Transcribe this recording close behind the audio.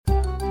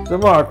So,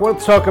 Mark,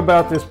 let's talk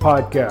about this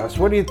podcast.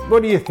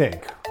 What do you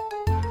think?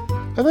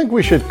 I think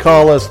we should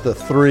call us the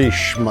Three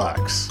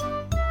Schmucks.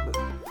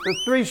 The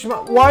Three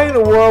Schmucks? Why in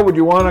the world would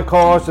you want to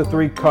call us the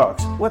Three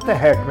Cucks? What the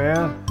heck,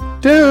 man?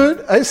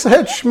 Dude, I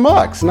said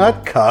schmucks,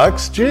 not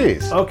cucks.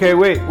 Jeez. Okay,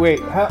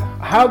 wait.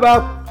 How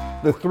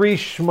about the Three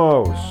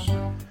Schmoes?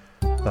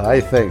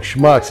 I think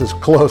schmucks is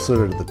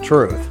closer to the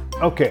truth.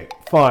 Okay,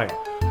 fine.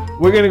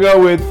 We're gonna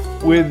go with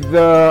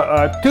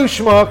two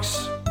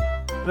schmucks,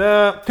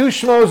 two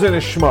schmoes and a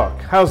schmuck.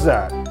 How's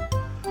that?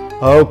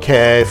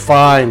 Okay,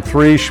 fine.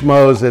 Three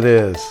schmoes it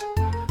is.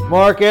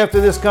 Mark, after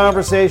this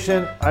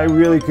conversation, I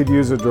really could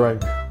use a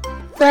drink.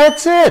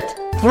 That's it.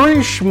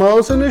 Three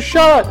schmoes and a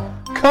shot.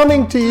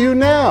 Coming to you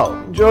now.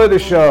 Enjoy the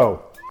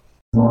show.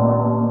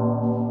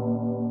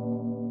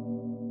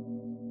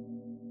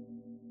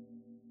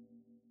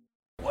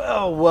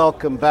 Well,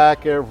 welcome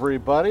back,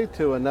 everybody,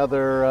 to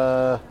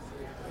another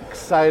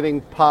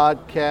exciting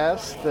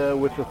podcast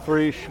with the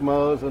Three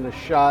Schmoes and a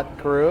Shot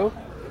crew.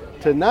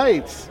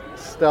 Tonight's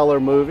stellar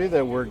movie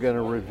that we're going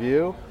to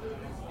review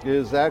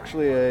is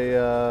actually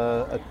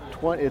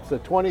it's a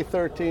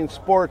 2013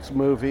 sports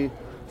movie,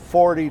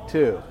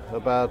 42,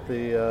 about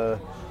the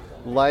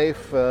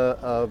life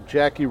of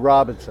Jackie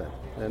Robinson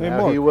and how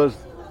Mark, he was.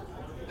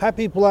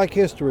 Happy Black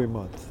History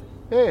Month.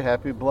 Hey,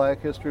 happy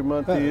Black History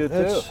Month to you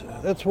too.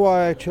 That's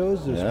why I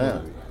chose this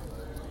movie.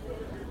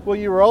 Well,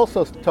 you were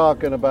also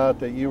talking about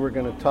that you were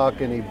going to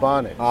talk in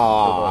Ebonics for the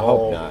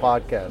whole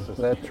podcast. Is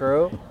that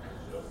true?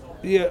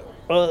 Yeah.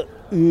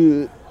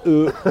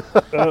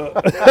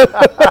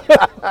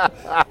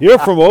 You're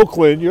from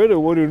Oakland. You're the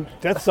one who.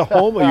 That's the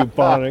home of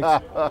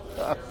Ebonics.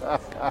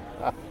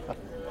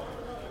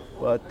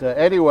 But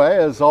anyway,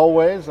 as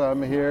always,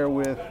 I'm here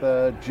with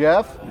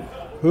Jeff,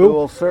 who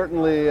will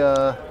certainly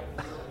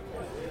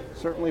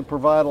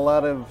provide a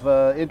lot of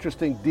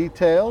interesting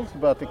details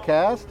about the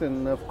cast,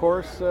 and of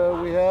course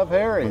we have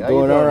Harry. I'm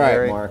doing all right,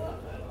 Harry? Mark.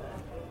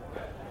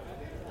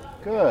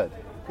 Good.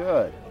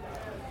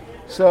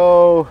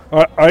 So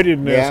I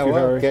didn't ask you,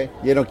 Harry. Okay.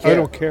 You don't care. I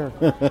don't care.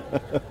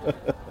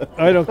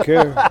 I don't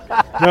care.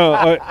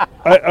 No,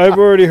 I've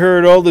already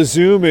heard all the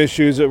Zoom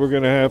issues that we're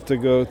going to have to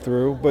go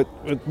through, but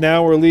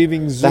now we're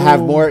leaving Zoom. To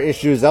have more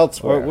issues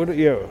elsewhere. To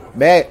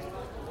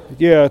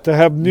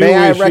have new May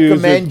I issues.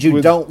 recommend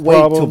you don't wait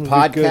till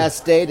podcast because,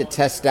 day to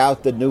test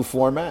out the new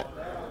format?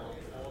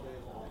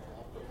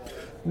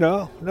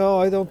 No,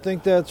 I don't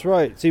think that's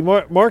right. See,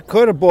 Mark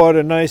could have bought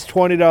a nice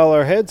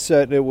 $20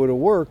 headset and it would have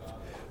worked,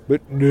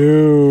 but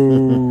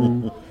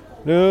no.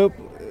 Nope.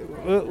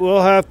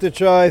 We'll have to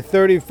try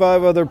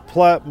 35 other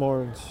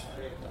platforms.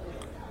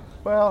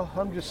 Well,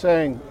 I'm just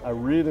saying, I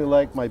really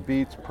like my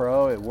Beats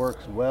Pro. It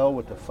works well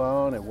with the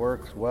phone. It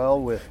works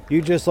well with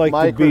you just like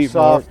the Beat,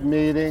 Microsoft Mark.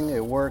 Meeting.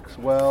 It works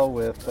well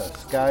with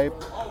Skype.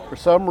 For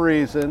some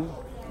reason,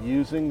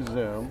 using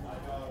Zoom,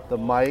 the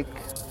mic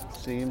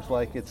seems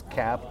like it's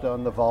capped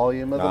on the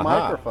volume of the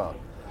microphone.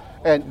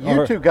 And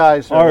you two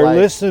guys are our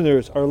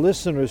listeners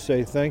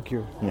say thank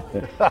you.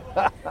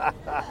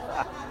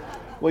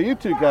 Well, you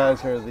two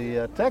guys are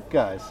the tech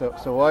guys. So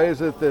why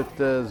is it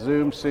that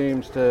Zoom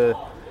seems to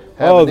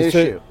have an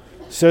issue?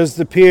 Says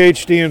the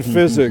PhD in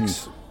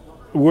physics.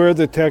 We're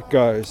the tech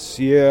guys.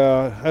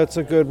 Yeah, that's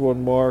a good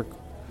one, Mark.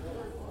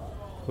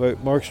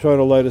 Wait, Mark's trying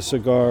to light a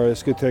cigar.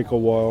 This could take a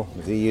while.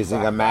 Is he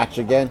using a match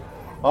again?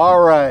 All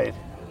right.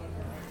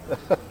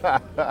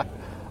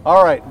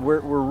 All right,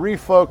 we're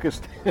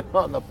refocused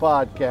on the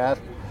podcast.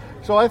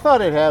 So I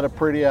thought it had a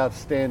pretty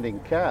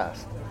outstanding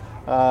cast.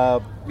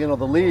 The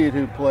lead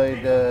who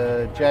played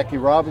Jackie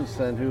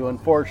Robinson, who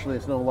unfortunately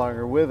is no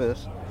longer with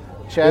us,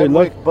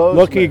 Chadwick Boseman.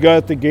 Lucky he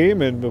got the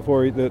game in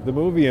before the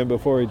movie in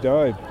before he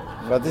died.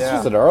 But this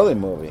was an early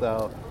movie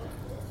So,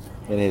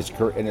 in his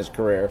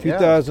career.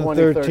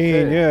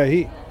 2013. Yeah,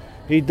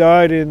 he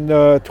died in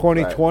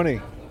 2020.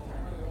 Right.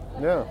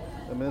 Yeah,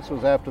 I mean this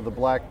was after the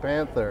Black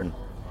Panther.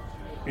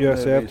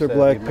 Yes, after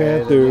Black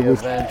Panther. The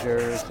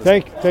Avengers.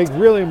 Thank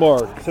really,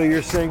 Mark. So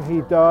you're saying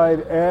he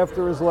died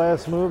after his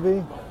last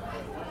movie?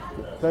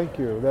 Thank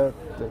you. That's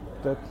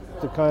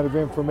the kind of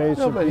information.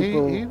 No, but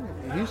people...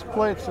 he's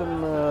played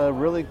some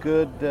really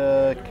good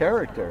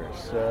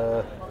characters.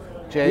 Gods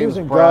James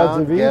of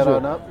Brown, Get Egypt.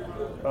 On Up.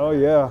 Oh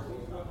yeah.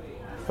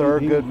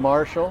 Thurgood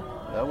Marshall.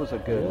 That was a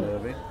good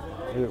movie.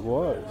 It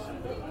was.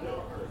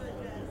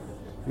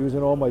 He was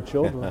in All My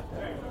Children.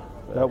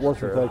 That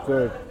wasn't that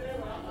good.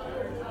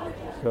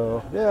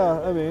 So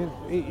yeah, I mean,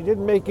 he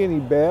didn't make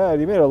any bad.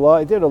 He did a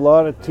lot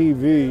of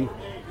TV.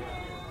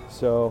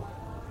 So,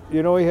 he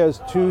has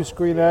 2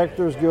 Screen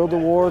Actors Guild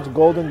Awards,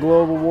 Golden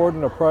Globe Award,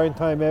 and a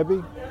Primetime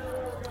Emmy.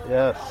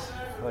 Yes,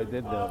 I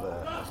did know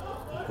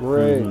that.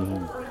 Great.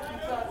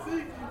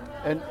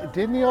 And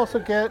didn't he also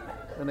get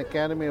an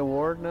Academy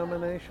Award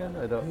nomination?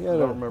 I don't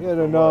remember. He had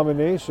a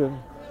nomination.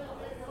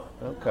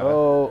 Okay.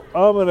 Oh,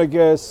 I'm gonna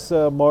guess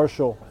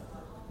Marshall.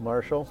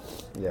 Marshall?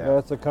 Yeah.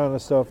 That's the kind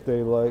of stuff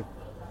they like.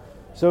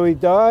 So he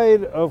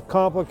died of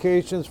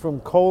complications from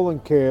colon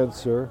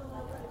cancer,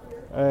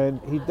 and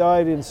he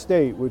died in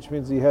state, which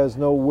means he has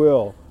no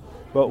will.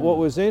 But what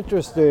was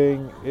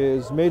interesting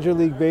is Major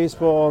League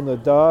Baseball and the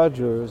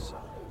Dodgers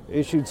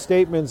issued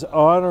statements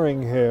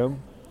honoring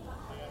him.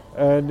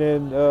 And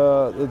then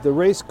the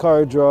race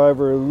car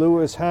driver,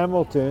 Lewis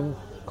Hamilton,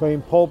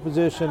 claimed pole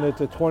position at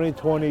the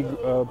 2020.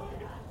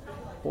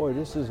 Boy, I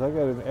got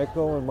an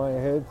echo in my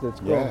head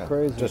that's going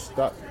crazy. Just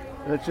stuck.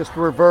 And it's just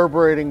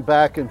reverberating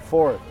back and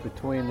forth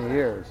between the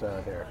ears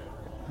out here.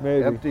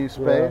 Maybe. Empty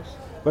space. Yeah.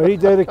 But he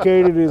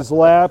dedicated his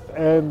lap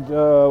and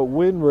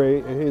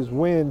his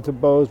win to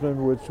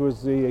Bozeman, which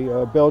was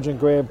the Belgian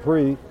Grand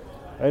Prix.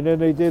 And then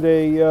they did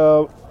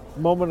a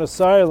moment of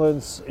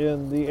silence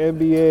in the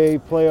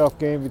NBA playoff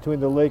game between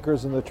the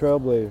Lakers and the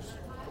Trailblazers.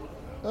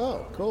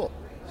 Oh, cool.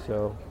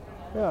 So,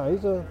 yeah,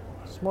 he's a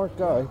smart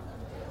guy.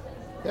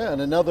 Yeah,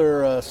 and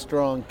another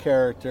strong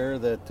character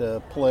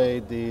that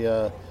played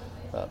the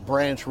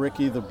Branch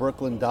Rickey, the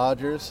Brooklyn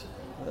Dodgers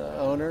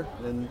owner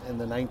in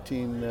the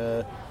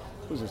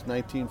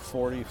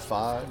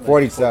 1945?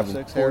 47.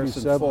 1946,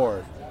 Harrison 47.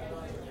 Ford.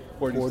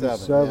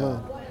 47.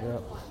 Yeah.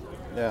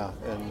 Yeah,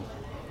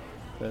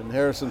 and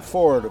Harrison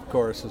Ford, of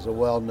course, is a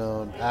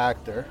well-known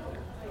actor.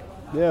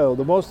 Yeah,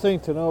 the most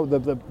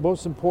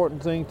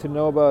important thing to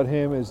know about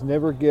him is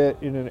never get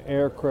in an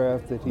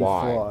aircraft that he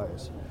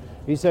flies.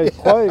 He's had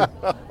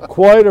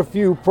quite a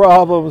few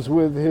problems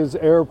with his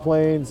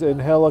airplanes and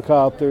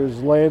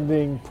helicopters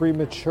landing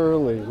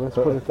prematurely. Let's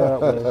put it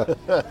that way.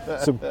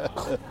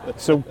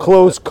 Some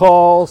close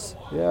calls.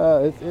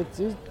 Yeah, he's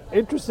an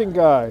interesting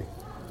guy.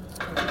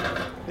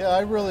 Yeah,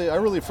 I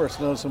really first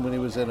noticed him when he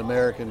was in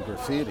American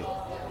Graffiti.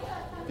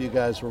 If you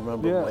guys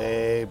remember,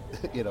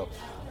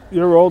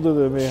 You're older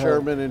than me.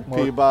 Sherman and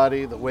Mark.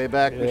 Peabody, the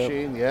Wayback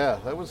Machine. Yeah,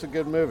 that was a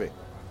good movie.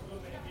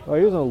 Oh,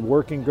 he was in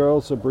Working Girl,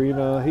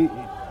 Sabrina.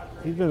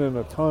 He's been in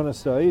a ton of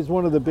stuff. He's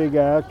one of the big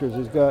actors.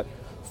 He's got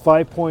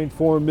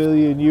 5.4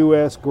 million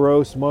U.S.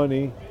 gross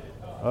money,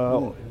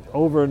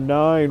 over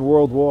 9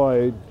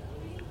 worldwide.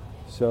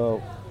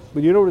 So,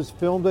 but you know what his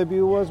film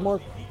debut was,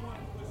 Mark?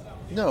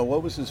 No,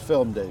 what was his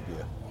film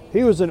debut?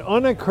 He was an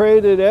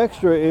unaccredited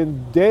extra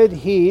in Dead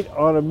Heat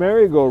on a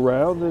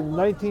merry-go-round in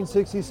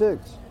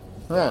 1966.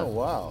 Oh,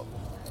 wow.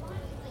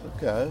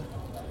 Okay.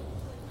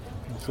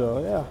 So,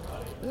 yeah.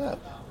 Yeah.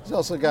 He's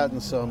also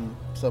gotten some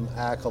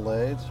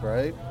accolades,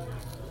 right?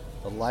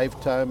 A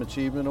Lifetime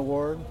Achievement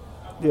Award.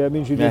 Yeah, it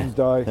means you didn't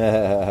die.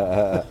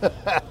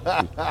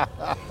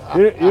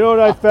 You know what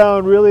I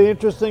found really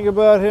interesting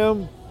about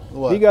him?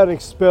 What? He got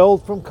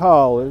expelled from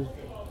college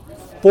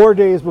 4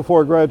 days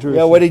before graduation.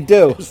 Yeah, what'd he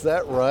do? Is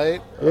that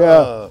right?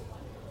 Yeah.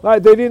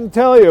 They didn't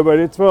tell you, but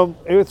it's from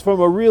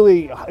a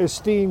really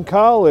esteemed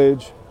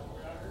college,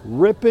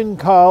 Ripon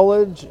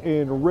College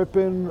in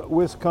Ripon,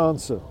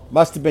 Wisconsin.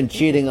 Must have been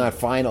cheating on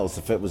finals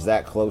if it was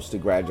that close to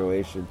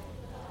graduation.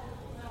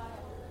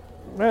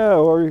 Yeah,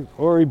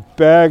 or he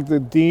bagged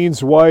the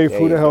dean's wife. There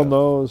Who the you hell go.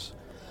 knows?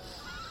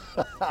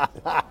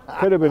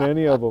 Could have been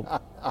any of them.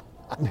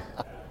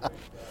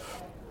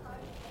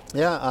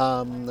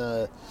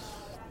 Yeah.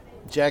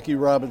 Jackie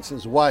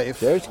Robinson's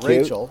wife, There's cute.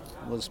 Rachel,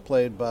 was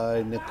played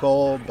by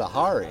Nicole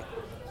Behari.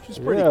 She's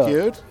pretty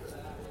cute.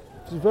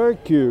 She's very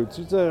cute.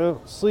 She's a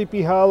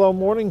Sleepy Hollow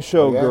morning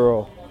show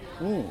girl.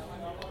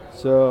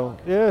 So,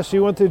 yeah, she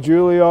went to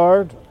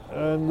Juilliard,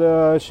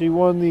 and she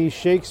won the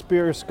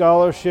Shakespeare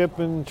Scholarship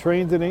and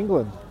trained in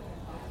England.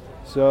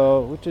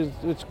 So,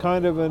 it's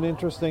kind of an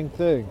interesting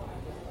thing.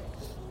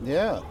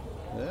 Yeah.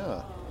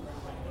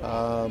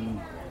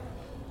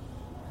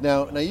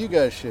 Now you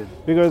guys should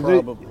Because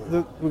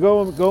probably...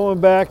 going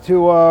back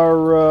to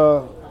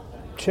our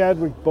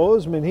Chadwick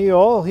Boseman,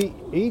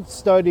 he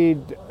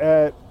studied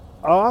at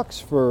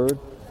Oxford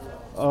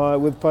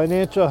with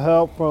financial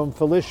help from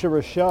Felicia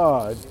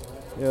Rashad,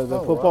 the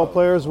football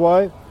player's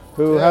wife,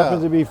 who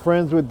happened to be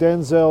friends with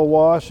Denzel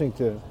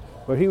Washington.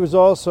 But he was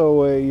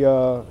also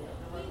a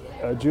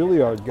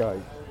Juilliard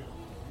guy.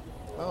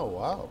 Oh,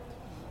 wow.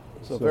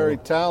 So very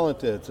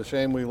talented. It's a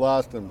shame we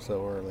lost him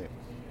so early.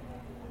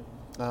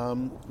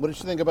 What did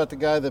you think about the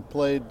guy that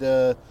played,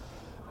 the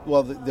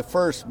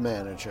first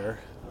manager,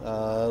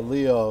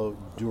 Leo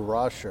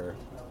Durocher?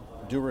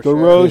 Leo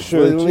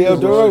Durocher.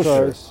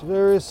 Durocher.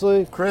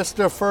 Seriously?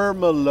 Christopher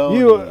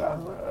Maloney.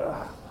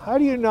 How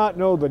do you not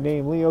know the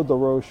name Leo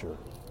Durocher?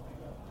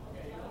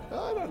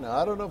 I don't know.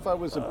 I don't know if I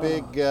was a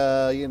big,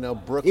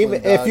 Brooklyn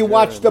Even if you Dodger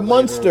watch and the later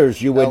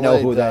Munsters, you would LA know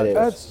who that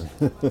is.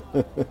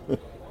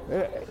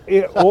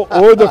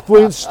 Or the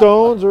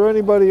Flintstones or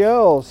anybody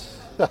else.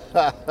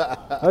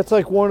 That's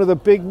like one of the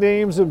big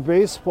names in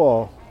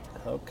baseball.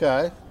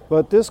 Okay.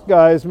 But this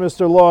guy is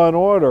Mr. Law and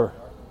Order.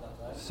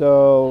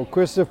 So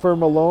Christopher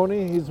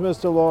Maloney, he's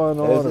Mr. Law and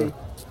Order.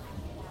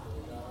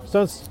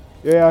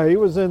 He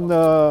was in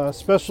the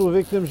Special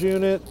Victims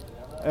Unit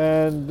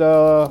and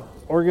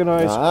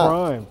Organized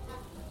Crime.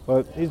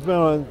 But he's been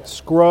on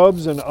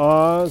Scrubs and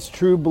Oz,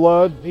 True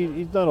Blood.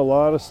 He's done a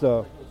lot of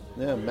stuff.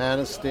 Yeah, Man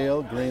of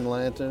Steel, Green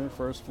Lantern,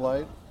 First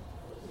Flight.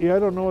 Yeah, I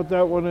don't know what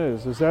that one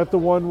is. Is that the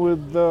one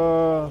with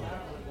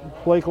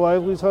Blake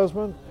Lively's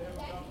husband?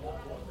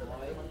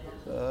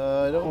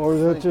 I don't. Or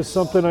is that think just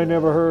something I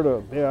never heard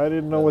of? Yeah, I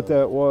didn't know what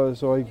that was,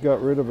 so I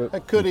got rid of it.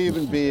 It could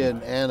even be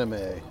an anime,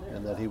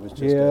 and that he was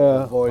just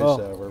Yeah, a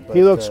voiceover. But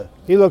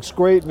he looks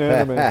great in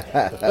anime.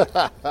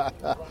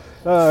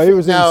 He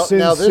was Now- in Sin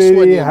now this City,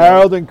 one you know.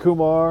 Harold and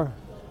Kumar.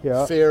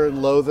 Yeah. Fear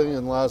and Loathing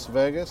in Las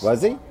Vegas.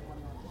 Was he?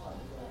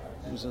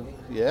 He was in-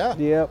 yeah.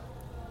 Yep.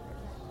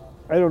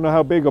 I don't know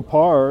how big a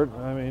part.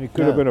 I mean, it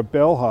could have Yeah. been a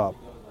bellhop.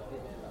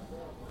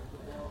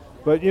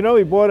 But he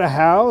bought a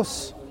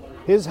house.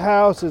 His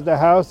house is the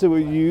house that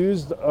was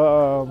used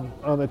on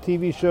the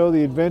TV show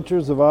The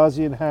Adventures of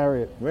Ozzie and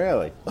Harriet.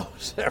 Really? Oh,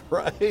 is that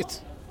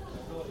right?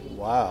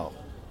 Wow.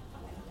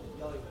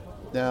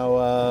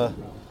 Now,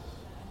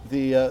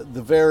 the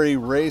very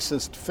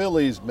racist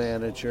Phillies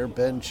manager,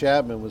 Ben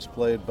Chapman, was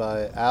played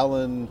by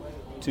Alan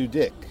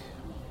Tudyk.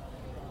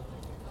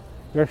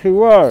 Yes, he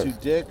was.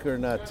 Tudyk or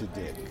not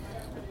Tudyk?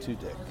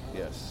 Tudyk,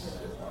 yes.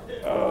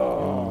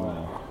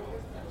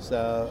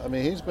 So, I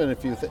mean, he's been a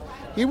few things.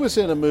 He was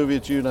in a movie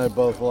that you and I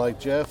both like,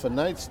 Jeff, A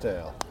Knight's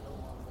Tale.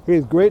 He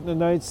was great in The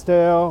Knight's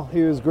Tale.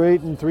 He was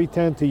great in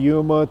 310 to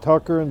Yuma,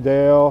 Tucker and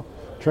Dale,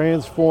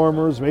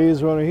 Transformers,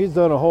 Maze Runner. He's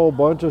done a whole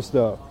bunch of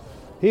stuff.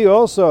 He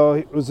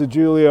also was a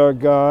Juilliard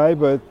guy,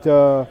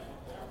 but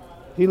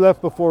he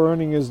left before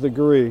earning his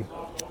degree.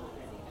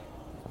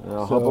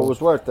 I hope it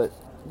was worth it.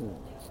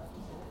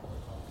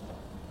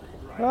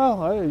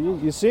 Well,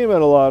 you see him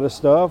in a lot of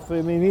stuff.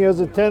 I mean, he has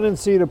a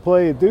tendency to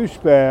play a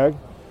douchebag,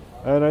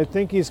 and I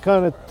think he's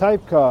kind of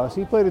typecast.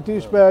 He played a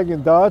douchebag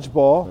in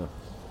Dodgeball.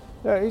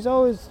 Yeah, he's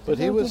always. But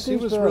he was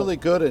douchebag. really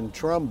good in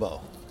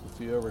Trumbo, if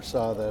you ever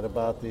saw that,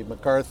 about the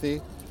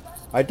McCarthy.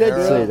 I did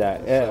Era. see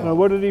that. Yeah. Now,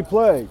 what did he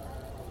play?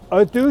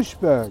 A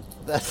douchebag.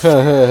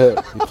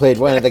 He played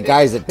one of the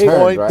guys that turned,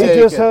 point right? He Take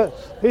just it.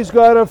 he's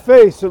got a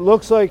face that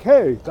looks like,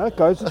 hey, that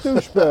guy's a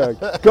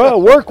douchebag. Go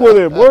work with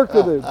him. Work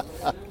with him.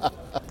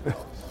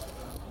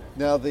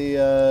 Now,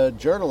 the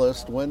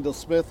journalist, Wendell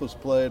Smith, was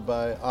played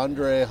by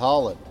Andre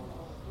Holland.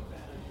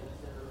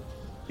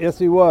 Yes,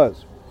 he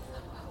was.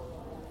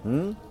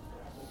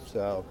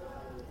 So,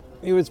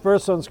 He was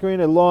first on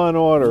screen at Law and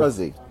Order. Was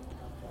he?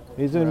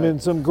 He's in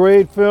some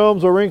great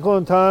films, A Wrinkle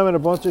in Time, and a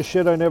bunch of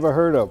shit I never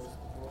heard of.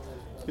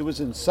 he was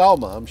in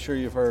Selma. I'm sure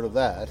you've heard of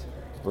that.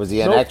 Was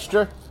he an Nope.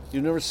 extra?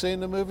 You've never seen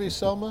the movie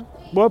Selma?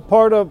 What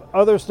part of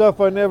other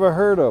stuff I never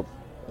heard of?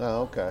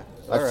 Oh, okay.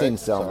 I've seen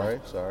Selma.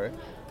 Sorry.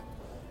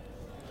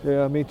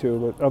 Yeah, me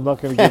too, but I'm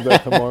not going to give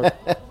that to Mark.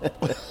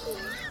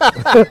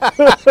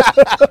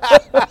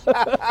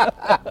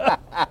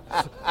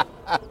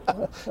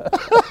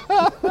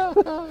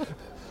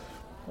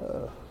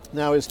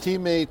 Now, his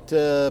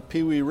teammate,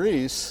 Pee Wee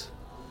Reese,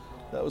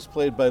 that was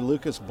played by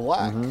Lucas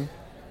Black.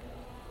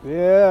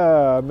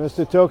 Yeah,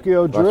 Mr.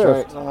 Tokyo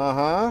Drift. right.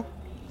 Uh-huh.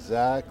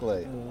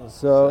 Exactly.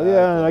 So,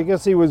 yeah, and I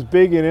guess he was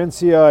big in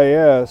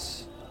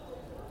NCIS.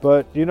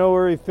 But you know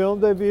where he film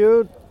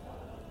debuted?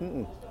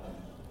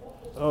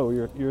 Oh,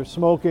 you're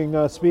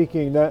smoking,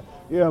 speaking.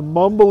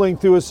 Mumbling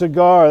through a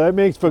cigar. That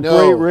makes for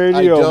great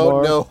radio, I don't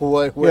Mark. know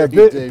where he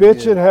Bitch and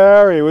debuted.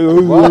 Harry.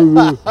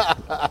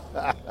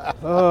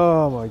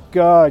 Oh, my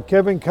God.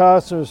 Kevin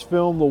Costner's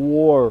filmed The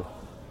War.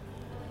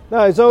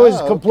 No, he's always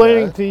Oh,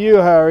 complaining okay. to you,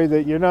 Harry,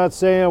 that you're not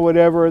saying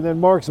whatever, and then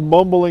Mark's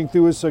mumbling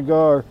through a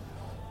cigar.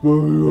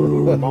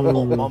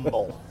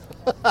 Mumble.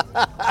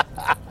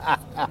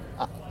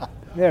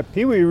 Yeah,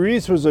 Pee Wee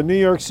Reese was a New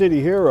York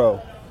City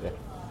hero.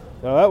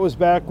 Now, that was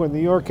back when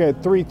New York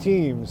had 3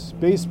 teams.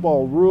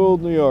 Baseball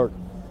ruled New York.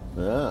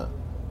 Yeah.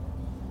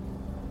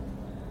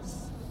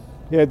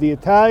 You had the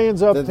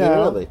Italians Did they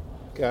uptown. really?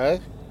 Okay.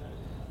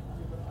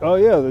 Oh,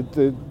 yeah,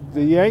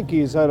 the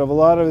Yankees had a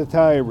lot of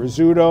Italian.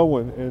 Rizzuto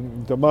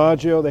and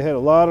DiMaggio, they had a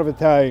lot of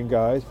Italian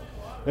guys.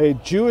 They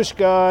had Jewish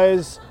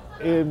guys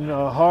in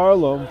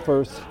Harlem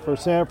for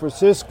San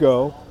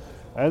Francisco,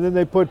 and then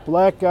they put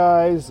black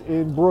guys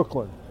in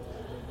Brooklyn.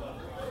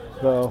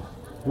 So,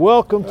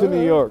 welcome to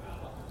New York.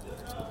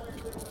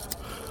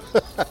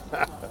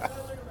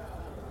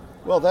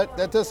 Well,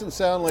 that doesn't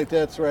sound like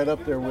that's right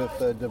up there with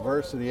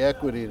diversity,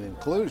 equity, and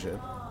inclusion.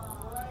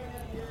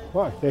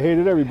 Why? They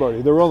hated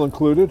everybody. They're all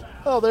included.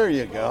 Oh, there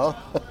you go.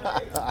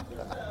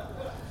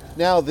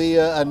 Now, the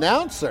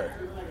announcer,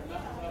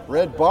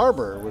 Red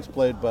Barber, was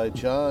played by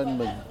John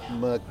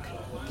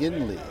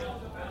McGinley.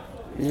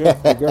 Yeah,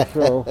 I guess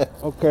so.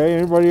 Okay,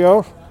 anybody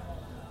else?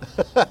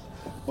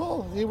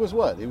 Well, he was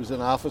what? He was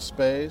in Office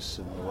Space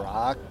and The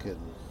Rock and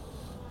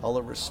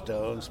Oliver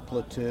Stone's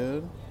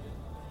Platoon,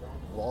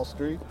 Wall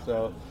Street.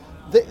 So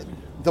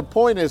the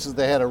point is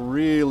they had a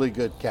really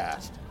good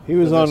cast. He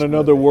was for on this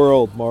another movie.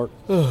 world, Mark.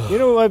 You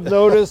know what I've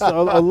noticed?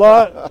 A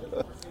lot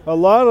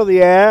of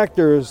the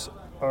actors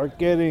are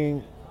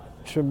getting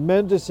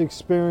tremendous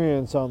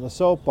experience on the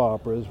soap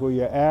operas where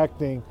you're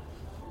acting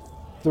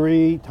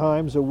 3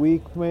 times a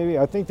week, maybe.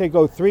 I think they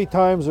go 3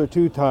 times or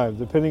 2 times,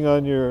 depending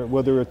on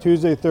whether a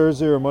Tuesday,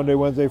 Thursday, or Monday,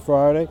 Wednesday,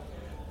 Friday.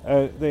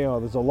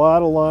 There's a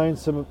lot of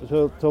lines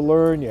to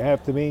learn. You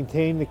have to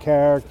maintain the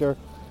character.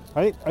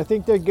 I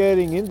think they're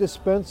getting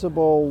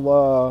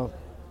indispensable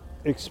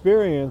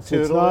experience.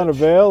 It's Tutelage? not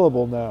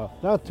available now.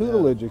 Not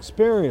tutelage,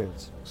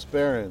 experience.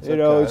 Experience. You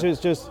know, okay.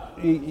 it's just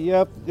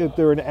yep. If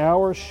they're an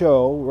hour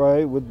show,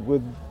 right,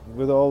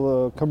 with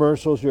all the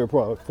commercials, you're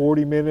probably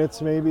 40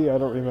 minutes maybe. I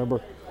don't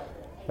remember.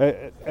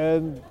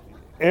 And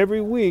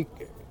every week,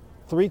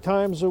 3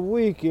 times a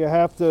week, you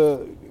have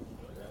to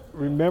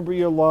remember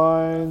your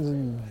lines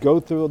and go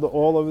through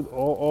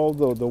all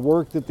the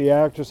work that the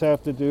actors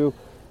have to do.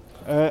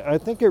 I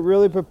think it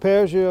really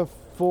prepares you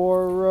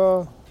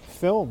for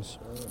films.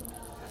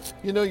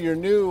 You know, your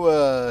new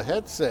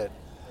headset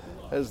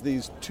has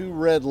these 2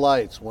 red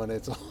lights when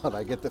it's on.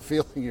 I get the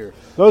feeling you're...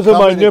 Those are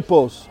my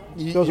nipples.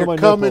 Those are my You're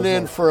coming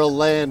nipples, in for a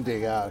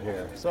landing out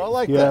here. So I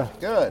like Yeah. that.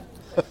 Good.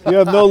 You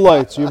have no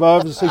lights. You've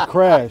obviously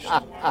crashed.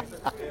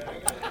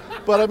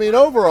 But I mean,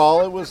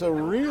 overall, it was a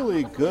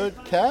really good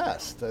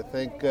cast. I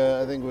think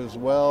it was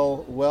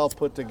well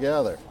put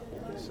together.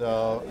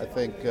 So I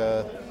think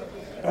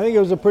it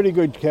was a pretty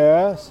good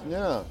cast.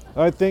 yeah.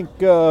 I think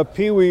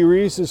Pee Wee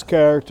Reese's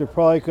character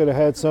probably could have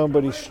had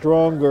somebody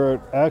stronger.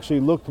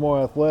 Actually, looked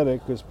more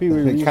athletic because Pee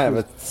Wee Reese kind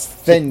of was a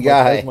thin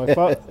guy.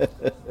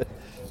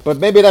 But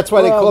maybe that's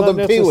why they called him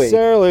not Pee Wee.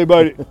 necessarily,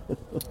 but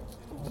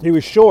he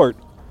was short.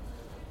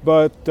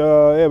 But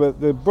but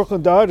the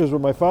Brooklyn Dodgers were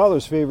my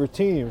father's favorite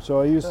team, so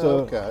I used to.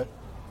 Okay.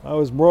 I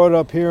was brought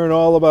up hearing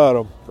all about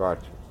them.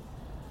 Gotcha.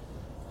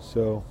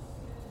 So.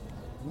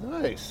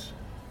 Nice.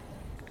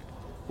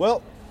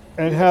 Well.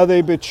 And how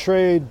they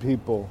betrayed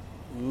people.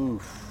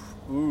 Oof.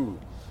 Ooh.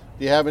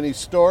 Do you have any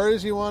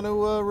stories you want to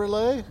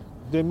relay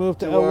They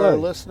moved to to L.A. our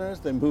listeners?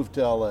 They moved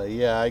to L.A.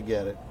 Yeah, I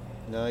get it.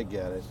 No, I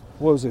get it.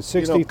 What was it?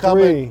 63. You know,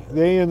 coming-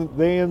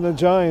 They and the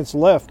Giants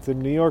left,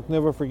 and New York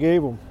never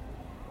forgave them.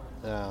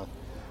 Yeah.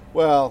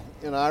 Well,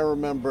 I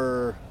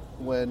remember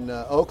when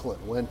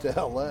Oakland went to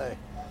L.A.,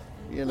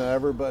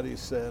 everybody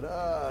said,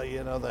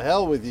 the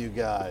hell with you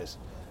guys.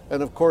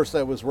 And, of course,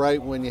 that was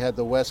right when you had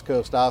the West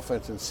Coast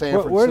offense in San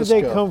Francisco. Where did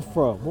they come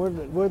from?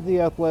 Where did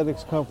the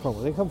Athletics come from?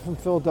 Did they come from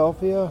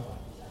Philadelphia?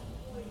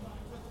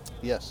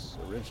 Yes,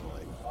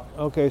 originally.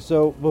 Okay,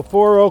 so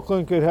before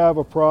Oakland could have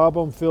a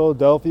problem,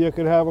 Philadelphia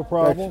could have a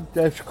problem?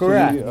 That's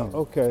correct.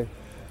 Okay.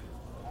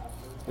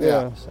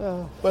 Yeah.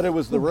 Yeah. But it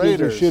was the Who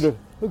gives a Raiders. shit-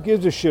 Who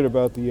gives a shit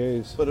about the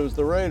A's? But it was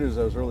the Raiders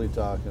I was really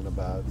talking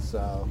about.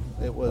 So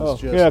it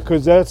was just... Yeah,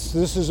 because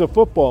this is a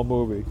football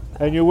movie.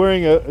 And you're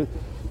wearing a...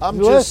 I'm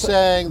just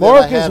saying that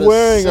Mark I had is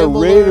wearing a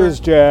similar... Raiders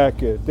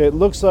jacket that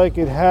looks like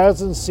it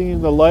hasn't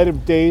seen the light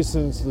of day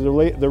since the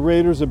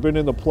Raiders have been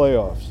in the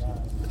playoffs.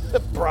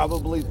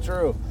 Probably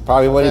true.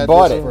 Probably when I've he had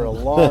bought this it. for a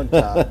long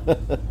time.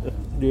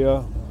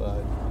 Yeah.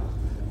 But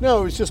no,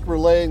 it was just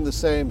relaying the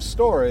same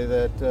story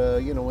that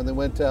when they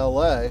went to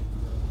L.A.,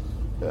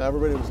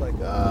 everybody was like,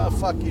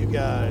 fuck you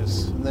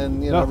guys. And then,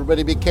 No,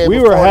 everybody became we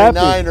a were happy.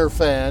 49er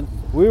fan.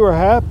 We were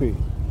happy.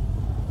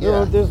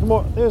 Yeah.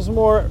 There's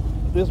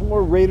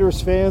more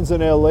Raiders fans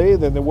in L.A.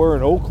 than there were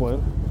in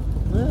Oakland.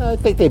 I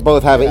think they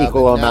both have an Yeah,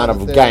 equal but now amount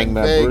that of they're gang in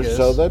members, Vegas-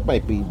 so that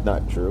might be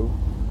not true.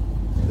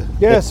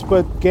 Yes,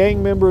 but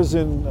gang members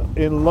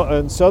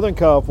in Southern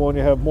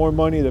California have more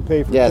money to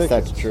pay for Yes,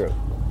 tickets. that's true.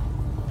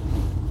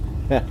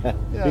 Yeah,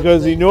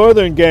 Because the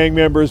northern gang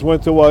members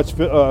went to watch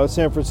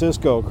San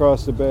Francisco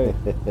across the bay.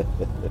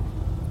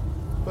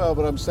 Well,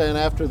 but I'm saying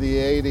after the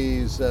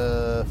 80s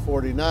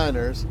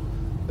 49ers,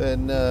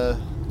 then the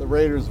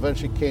Raiders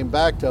eventually came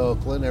back to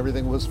Oakland.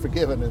 Everything was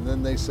forgiven. And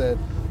then they said,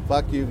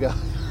 fuck you guys.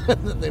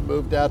 And then they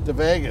moved out to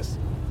Vegas.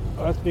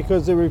 That's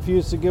because they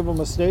refused to give them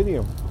a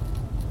stadium.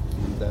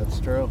 That's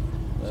true.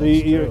 So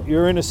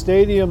you're in a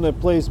stadium that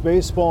plays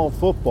baseball and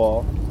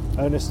football,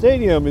 and the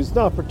stadium is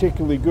not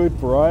particularly good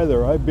for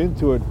either. I've been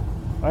to it.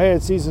 I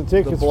had season The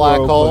tickets black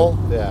for hole?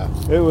 Oakland. Yeah.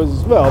 It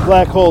was,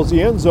 black hole's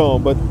the end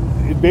zone, but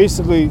it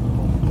basically,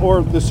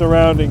 or the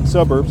surrounding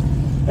suburbs.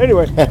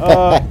 Anyway,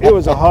 it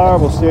was a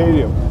horrible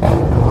stadium.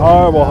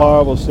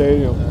 Horrible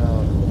stadium.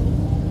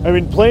 I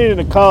mean, playing in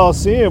the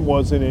Coliseum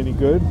wasn't any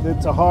good.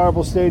 It's a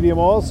horrible stadium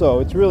also.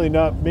 It's really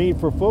not made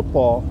for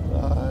football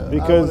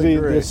because I would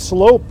agree. the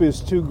slope is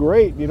too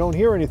great. You don't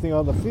hear anything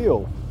on the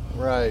field.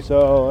 Right.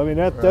 So, I mean,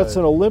 that's Right.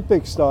 an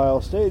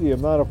Olympic-style stadium,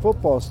 not a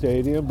football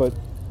stadium, but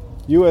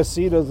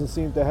USC doesn't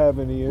seem to have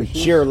any We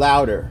issues. cheer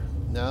louder.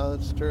 No,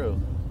 that's true.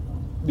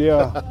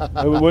 Yeah.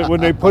 when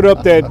they put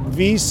up that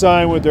V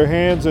sign with their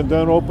hands and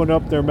don't open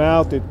up their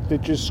mouth, it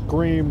just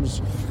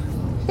screams.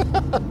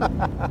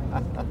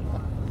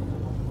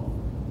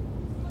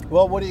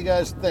 Well, what do you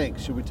guys think?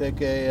 Should we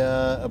take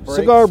a break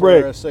Cigar for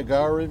break. a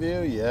cigar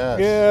review? Yes.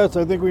 Yes,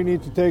 I think we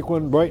need to take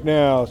one right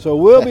now. So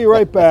we'll be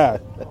right back.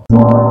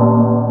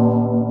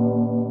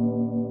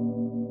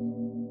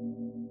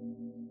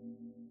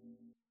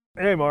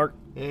 Hey, Mark.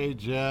 Hey,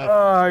 Jeff.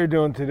 How you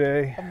doing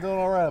today? I'm doing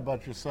all right.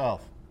 About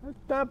yourself? It's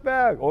not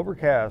bad.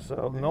 Overcast,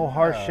 so no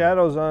harsh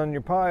shadows on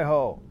your pie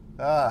hole.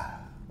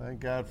 Thank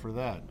God for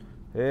that.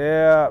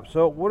 Yeah.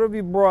 So what have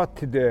you brought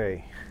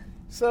today?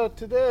 So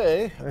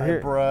today I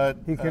brought.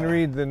 He can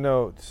read the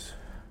notes.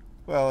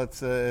 Well,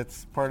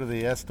 it's part of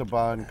the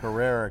Esteban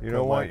Carrera You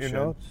don't want your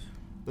collection. notes?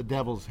 The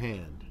Devil's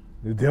Hand.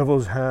 The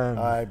devil's hand.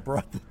 I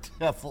brought the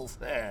devil's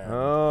hand.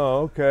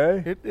 Oh,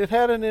 okay. It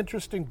had an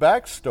interesting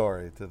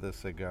backstory to the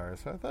cigar,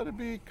 so I thought it'd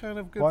be kind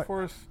of good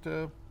for us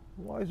to...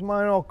 Why is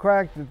mine all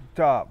cracked at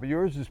the top? But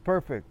yours is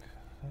perfect.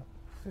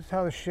 This is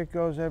how the shit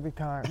goes every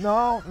time.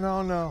 No.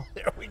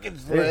 There we can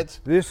switch.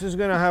 This is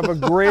going to have a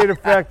great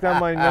effect on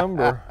my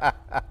number.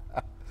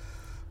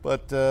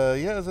 But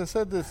as I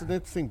said, there's an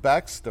interesting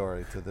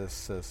backstory to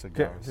this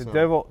cigar.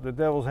 The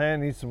devil's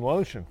hand needs some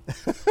lotion.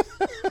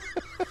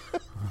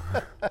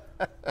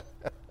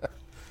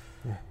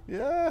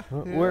 Yeah.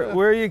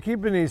 Where are you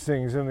keeping these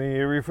things? In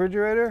the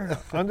refrigerator?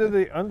 under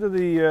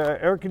the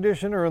air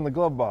conditioner, or in the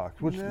glove box?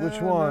 Which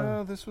one?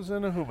 No, this was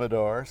in a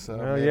humidor, so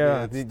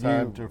it's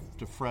time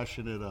to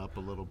freshen it up a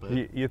little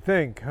bit. You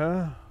think,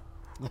 huh?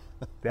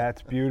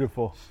 That's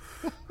beautiful.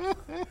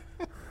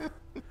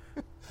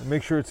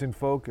 Make sure it's in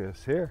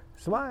focus. Here,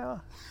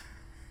 smile.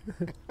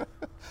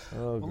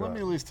 Well, let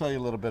me at least tell you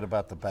a little bit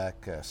about the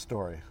back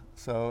story.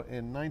 So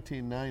in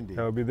 1990...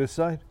 That would be this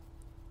side?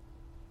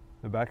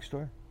 The back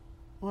story?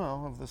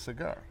 Well, of the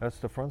cigar. That's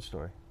the front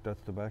story.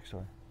 That's the back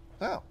story.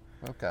 Oh,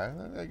 okay.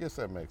 I guess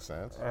that makes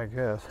sense. I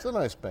guess. It's a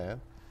nice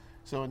band.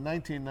 So in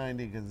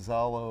 1990,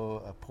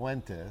 Gonzalo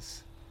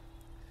Puentes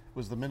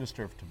was the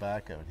Minister of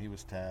Tobacco, and he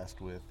was tasked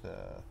with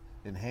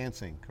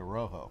enhancing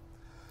Corojo.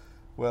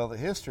 Well, the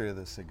history of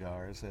this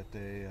cigar is that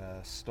they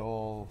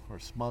stole or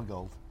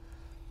smuggled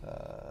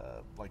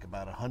like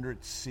about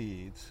 100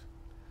 seeds,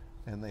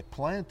 and they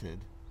planted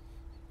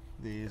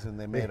these, and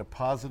they made a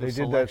positive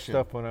selection. They did that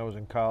stuff when I was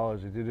in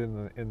college. They did it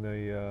in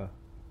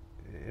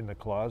the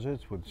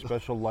closets with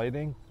special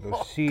lighting.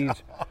 Those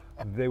seeds,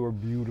 they were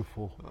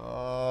beautiful.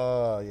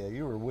 Oh, yeah,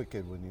 you were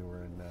wicked when you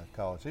were in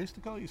college. They used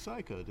to call you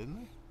Psycho,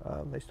 didn't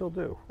they? They still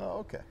do. Oh,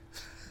 okay.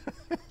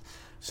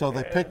 So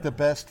they picked the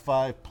best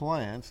 5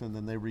 plants, and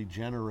then they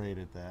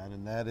regenerated that,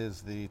 and that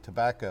is the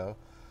tobacco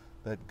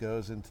that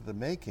goes into the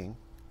making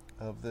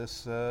of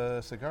this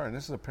cigar. And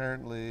this is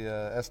apparently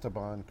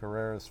Esteban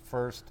Carrera's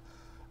first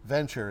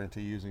venture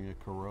into using a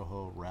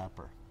Corojo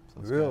wrapper.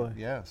 So Really?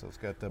 So it's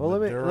got the Well,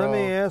 Maduro. let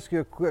me ask you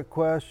a quick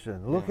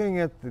question. Yeah. Looking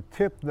at the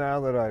tip now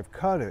that I've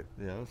cut it,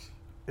 yes,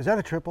 is that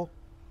a triple?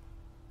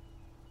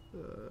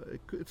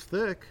 It's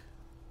thick.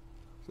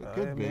 So it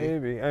could be.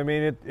 Maybe. I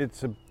mean,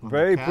 it's a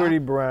very pretty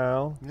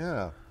brown.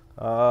 Yeah.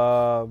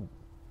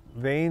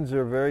 Veins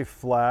are very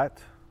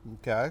flat.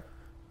 Okay.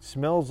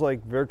 Smells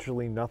like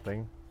virtually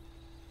nothing.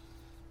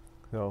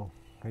 So,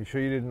 are you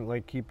sure you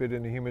didn't keep it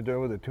in the humidor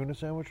with a tuna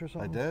sandwich or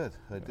something? I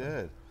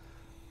did.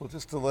 Well,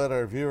 just to let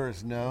our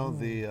viewers know,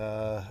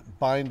 the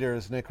binder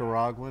is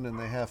Nicaraguan, and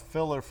they have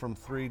filler from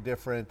 3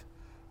 different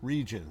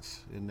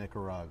regions in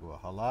Nicaragua: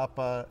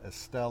 Jalapa,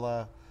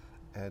 Estella,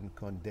 and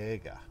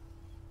Condega.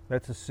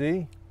 That's a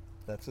C?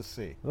 That's a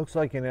C. Looks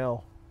like an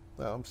L.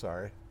 Oh, I'm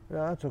sorry.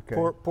 Yeah, that's okay.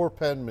 Poor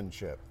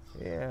penmanship.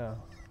 Yeah.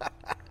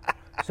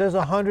 It says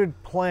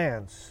 100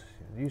 plants.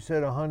 You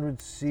said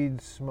 100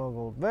 seeds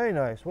smuggled. Very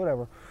nice,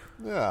 whatever.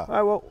 Yeah. All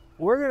right, well,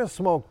 we're going to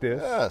smoke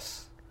this.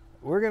 Yes.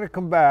 We're going to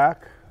come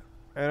back,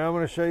 and I'm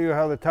going to show you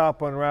how the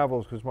top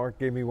unravels, because Mark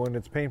gave me one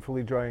that's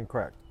painfully dry and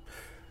cracked.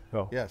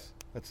 So. Yes,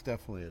 that's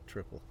definitely a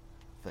triple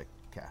thick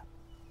cap.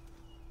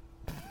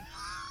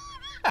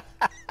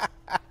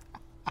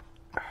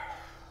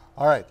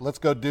 All right, let's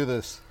go do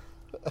this.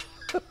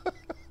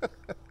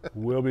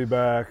 We'll be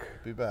back.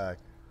 Be back.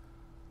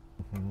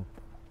 Mm-hmm.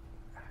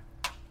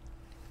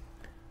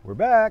 We're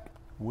back.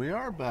 We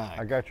are back.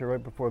 I got you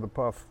right before the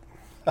puff.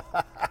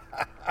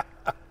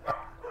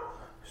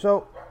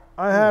 So,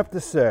 I have to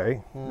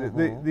say,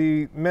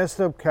 the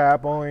messed up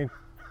cap only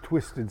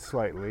twisted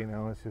slightly.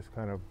 Now it's just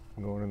kind of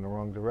going in the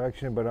wrong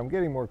direction, but I'm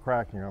getting more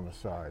cracking on the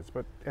sides.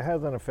 But it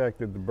hasn't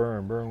affected the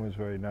burn. Burn was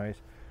very nice.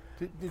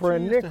 Did you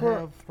used to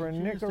have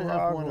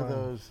one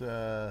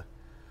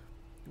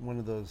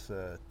of those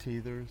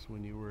teethers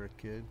when you were a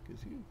kid?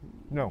 Because you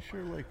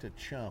sure like to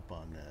chomp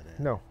on that end.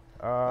 No.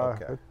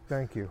 Okay. But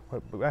thank you.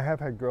 But I have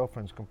had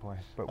girlfriends complain,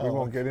 but we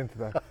won't get into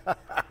that.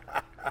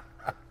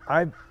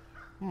 I'm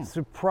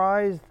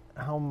surprised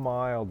how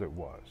mild it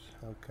was.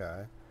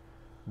 Okay.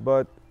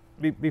 But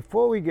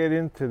before we get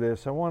into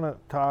this, I want to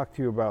talk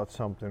to you about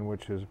something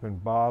which has been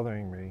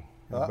bothering me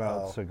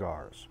about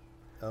cigars.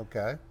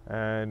 Okay.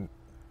 And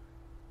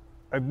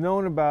I've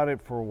known about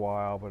it for a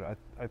while, but I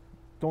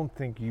don't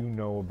think you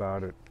know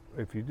about it.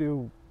 If you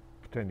do,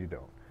 pretend you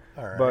don't.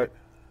 All right. But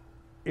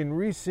in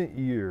recent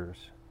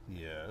years,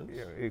 yes,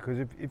 because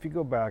if you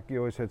go back, you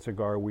always had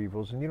cigar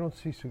weevils, and you don't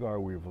see cigar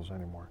weevils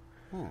anymore.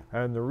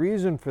 And the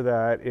reason for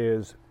that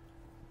is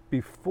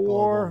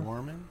before... Global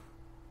warming?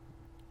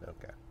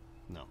 Okay.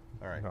 No.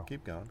 All right,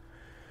 keep going.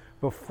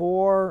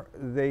 Before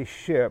they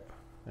ship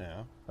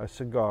a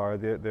cigar,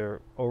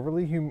 they're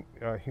overly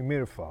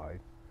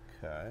humidified.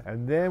 Okay.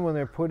 And then when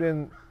they're put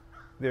in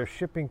their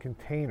shipping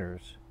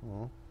containers,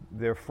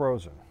 they're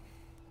frozen.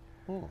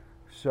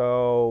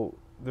 So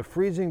the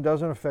freezing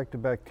doesn't affect the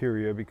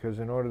bacteria, because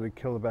in order to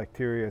kill the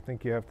bacteria, I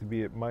think you have to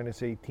be at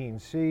minus 18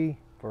 C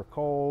for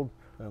cold,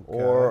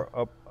 or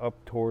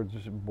up towards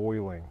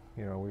boiling.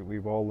 You know,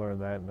 we've all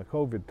learned that in the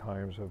COVID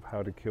times of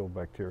how to kill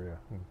bacteria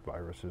and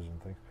viruses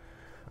and things.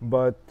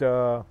 But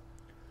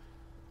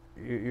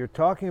you're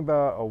talking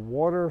about a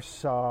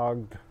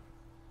water-sogged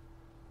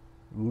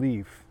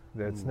leaf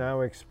that's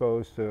now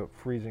exposed to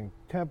freezing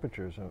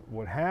temperatures. And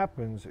what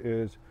happens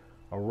is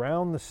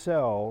around the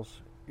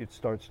cells, it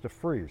starts to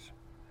freeze.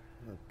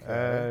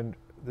 And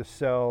the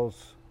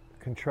cells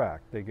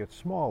contract. They get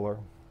smaller,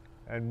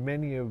 and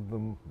many of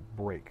them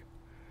break.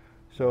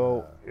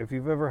 So if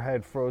you've ever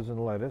had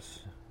frozen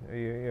lettuce,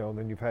 you know,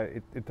 then you've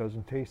had it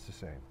doesn't taste the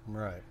same.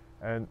 Right.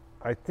 And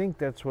I think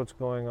that's what's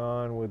going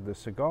on with the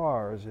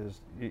cigars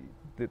is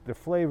the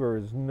flavor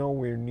is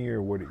nowhere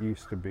near what it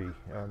used to be.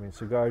 I mean,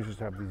 cigars used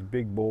to have these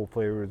big, bold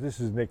flavors. This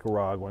is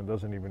Nicaraguan.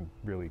 Doesn't even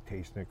really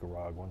taste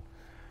Nicaraguan.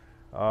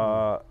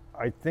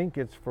 I think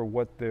it's for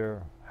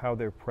how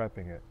they're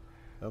prepping it.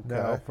 Okay.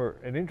 Now, for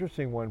an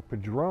interesting one,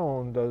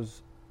 Padron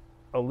does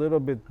a little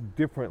bit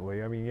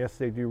differently. I mean, yes,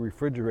 they do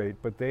refrigerate,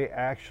 but they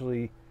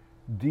actually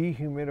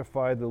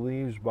dehumidify the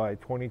leaves by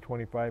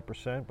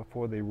 20-25%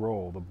 before they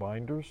roll the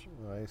binders.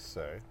 I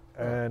see.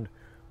 And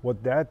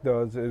what that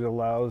does, it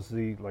allows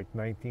the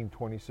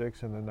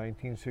 1926 and the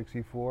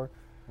 1964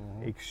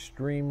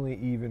 extremely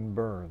even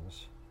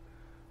burns.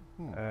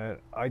 And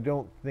I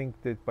don't think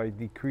that by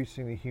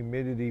decreasing the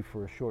humidity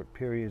for a short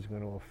period is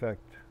going to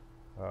affect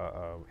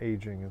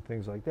aging and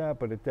things like that,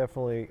 but it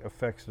definitely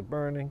affects the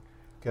burning,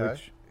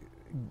 which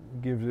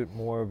gives it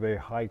more of a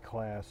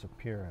high-class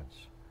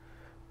appearance.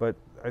 But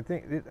I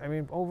think,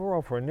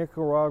 overall for a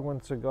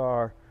Nicaraguan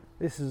cigar,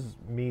 this is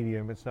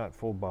medium. It's not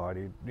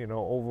full-bodied. You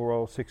know,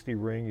 overall 60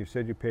 ring. You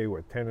said you pay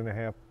what,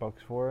 $10.50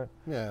 for it?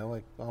 Yeah,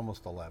 like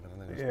almost 11.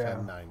 I think it was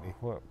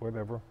 $10.90.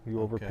 Whatever.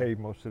 You overpaid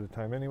most of the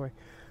time anyway.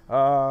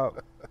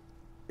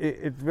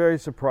 It's very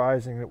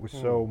surprising it was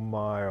so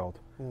mild.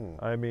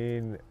 I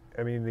mean,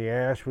 the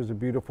ash was a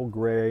beautiful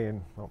gray,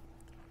 and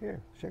here,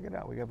 check it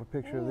out. We have a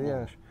picture of the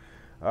ash.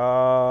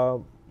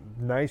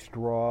 Nice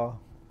draw.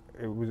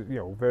 It was,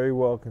 very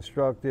well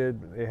constructed.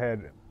 It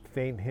had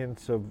faint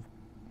hints of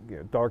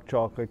dark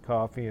chocolate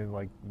coffee and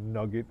like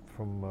nugget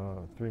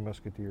from Three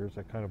Musketeers,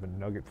 that kind of a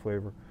nugget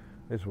flavor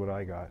is what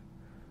I got.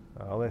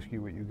 I'll ask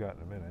you what you got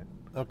in a minute.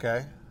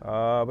 Okay.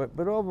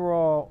 But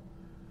overall,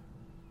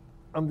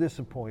 I'm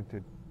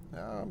disappointed. Oh,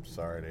 I'm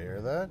sorry to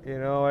hear that. You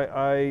know,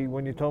 I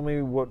when you told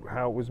me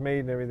how it was made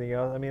and everything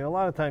else, I mean, a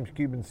lot of times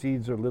Cuban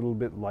seeds are a little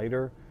bit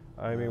lighter.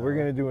 I mean, we're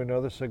going to do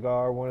another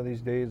cigar one of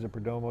these days, the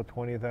Perdomo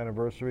 20th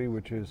anniversary,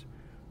 which is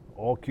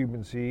all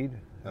Cuban seed,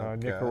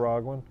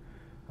 Nicaraguan.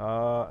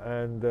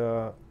 And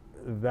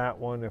that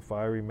one, if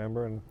I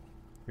remember, and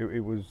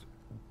it was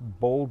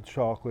bold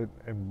chocolate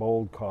and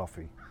bold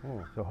coffee.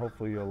 So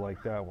hopefully you'll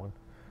like that one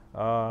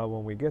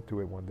when we get to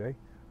it one day.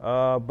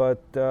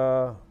 But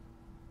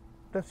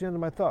that's the end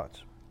of my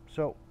thoughts.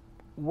 So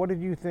what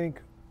did you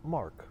think,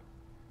 Mark,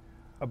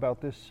 about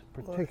this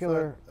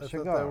particular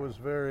cigar? I thought that was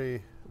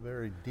very,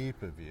 very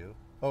deep of you.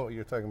 Oh,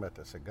 you're talking about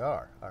the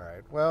cigar. All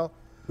right. Well,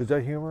 was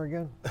that humor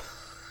again? It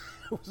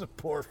was a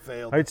poor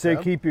failed I'd say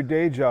attempt. keep your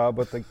day job,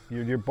 but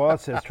your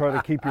boss says try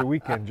to keep your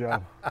weekend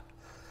job.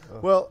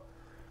 Well,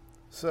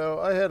 so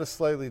I had a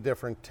slightly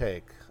different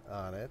take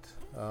on it.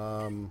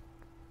 I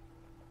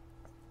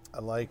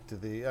liked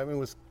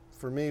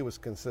for me, it was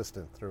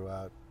consistent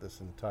throughout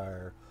this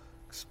entire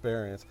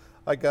experience.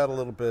 I got a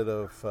little bit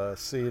of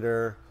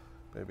cedar,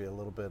 maybe a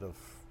little bit of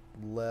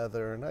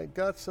leather, and I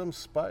got some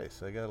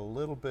spice. I got a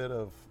little bit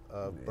of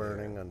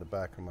burning on the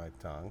back of my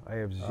tongue. I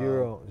have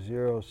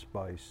zero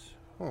spice.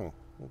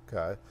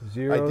 Okay.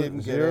 Zero, I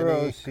didn't get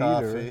any cedar,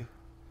 coffee.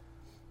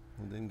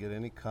 I didn't get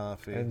any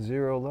coffee. and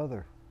zero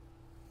leather.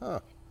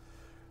 Huh.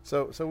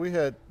 So we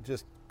had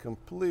just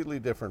completely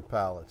different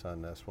palates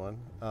on this one.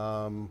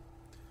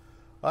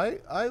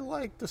 I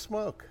like the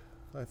smoke.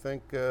 I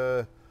think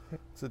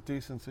it's a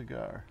decent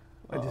cigar.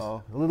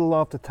 A little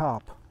off the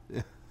top.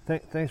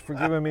 Thanks for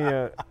giving me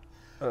a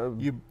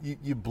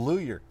You blew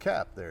your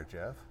cap there,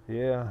 Jeff.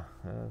 Yeah,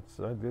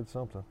 I did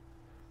something.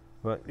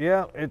 But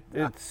yeah,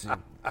 it's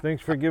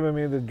thanks for giving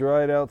me the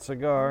dried out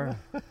cigar.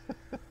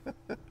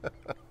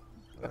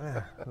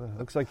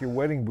 Looks like your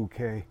wedding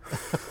bouquet.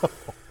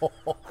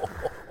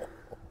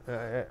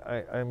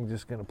 I'm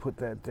just going to put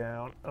that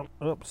down.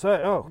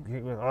 Upside.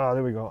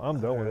 There we go.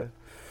 I'm done with it.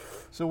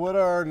 So what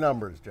are our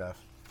numbers,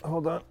 Jeff?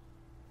 Hold on.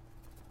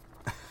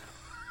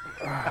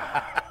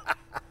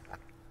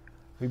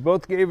 We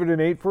both gave it an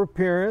 8 for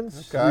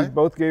appearance. Okay. We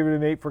both gave it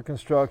an 8 for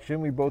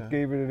construction. We both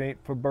gave it an 8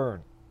 for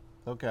burn.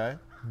 Okay.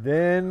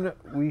 Then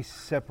we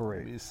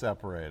separate. We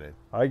separated.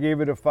 I gave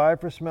it a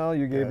 5 for smell.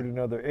 You gave it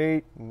another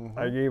 8. Mm-hmm.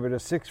 I gave it a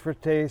 6 for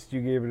taste.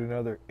 You gave it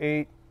another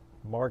 8.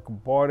 Mark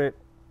bought it.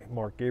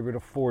 Mark gave it a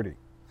 40.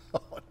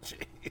 Oh,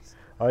 jeez.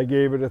 I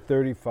gave it a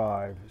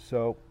 35.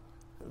 So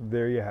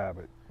there you have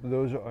it.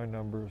 Those are our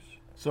numbers.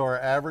 So our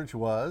average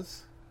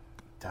was?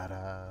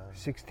 Ta-da.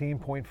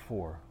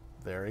 16.4.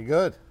 Very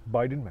good.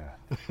 Biden math.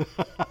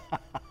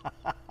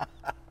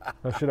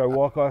 Now, should I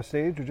walk off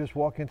stage or just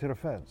walk into the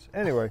fence?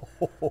 Anyway,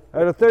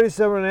 at a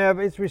 37.5,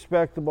 it's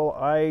respectable.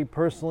 I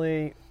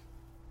personally,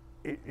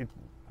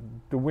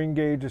 the wing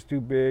gauge is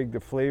too big. The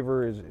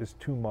flavor is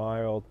too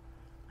mild.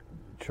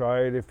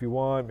 Try it if you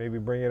want. Maybe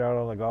bring it out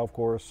on the golf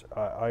course.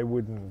 I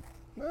wouldn't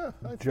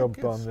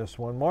jump on this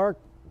one. Mark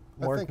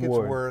I think it's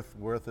would.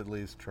 worth at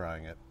least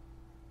trying it.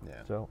 Yeah.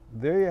 So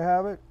there you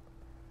have it.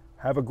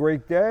 Have a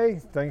great day.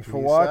 Thanks for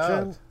Peace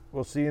watching. out.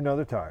 We'll see you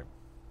another time.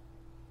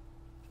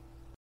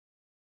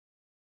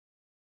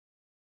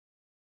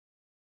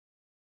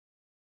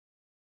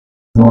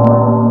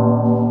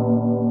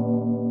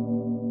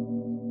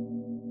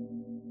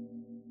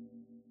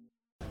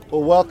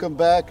 Well, welcome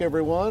back,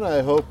 everyone.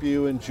 I hope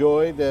you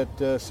enjoyed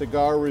that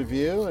cigar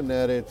review and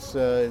that it's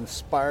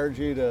inspired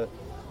you to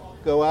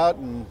go out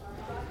and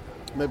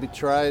maybe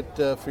try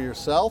it for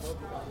yourself.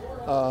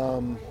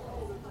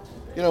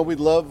 We'd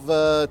love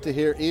to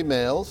hear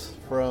emails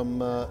from.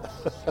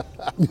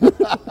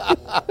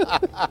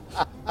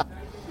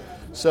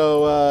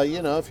 So,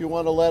 if you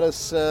want to let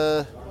us.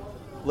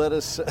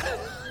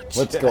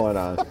 What's going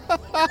on?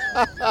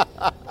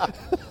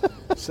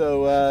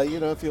 So,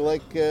 if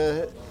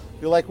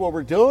you like what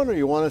we're doing, or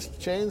you want us to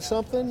change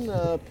something,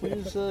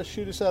 please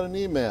shoot us out an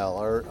email.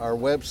 Our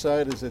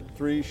website is at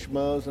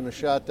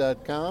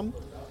 3schmoesandashot.com,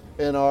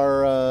 and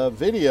our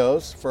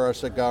videos for our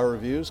cigar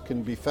reviews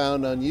can be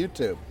found on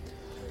YouTube.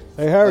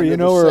 Hey Harry,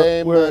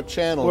 we're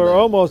channel. We're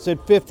almost at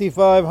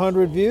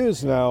 5,500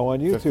 views now on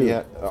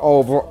YouTube.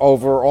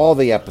 Over all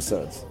the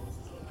episodes.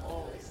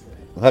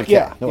 Okay.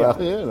 Yeah.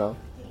 Well,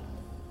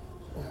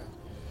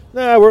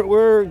 Nah,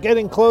 we're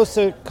getting close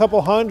to a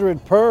couple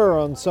hundred per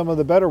on some of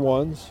the better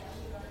ones.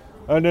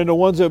 And then the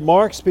ones that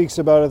Mark speaks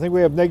about, I think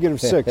we have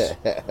 -6.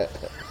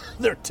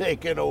 They're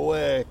taken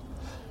away.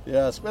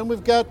 Yes, and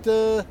we've got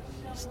a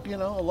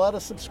lot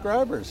of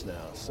subscribers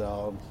now,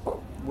 so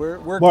we're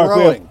Mark,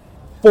 growing. we have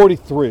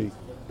 43.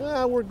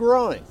 Yeah, we're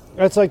growing.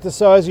 That's like the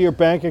size of your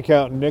bank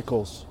account in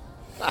nickels.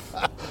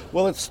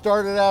 Well, it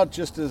started out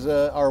just as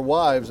our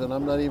wives, and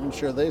I'm not even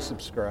sure they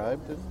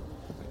subscribed,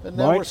 and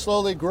now we're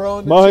slowly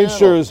growing. Mine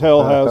sure as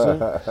hell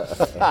hasn't.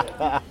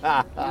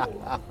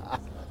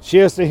 She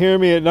has to hear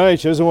me at night.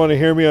 She doesn't want to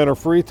hear me on her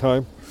free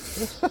time.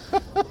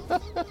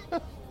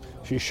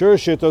 She sure as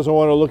shit doesn't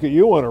want to look at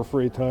you on her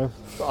free time.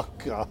 Oh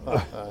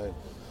God!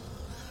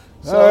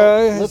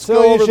 Let's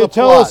go over the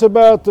tell plot. us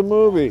about the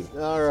movie.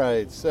 All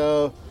right,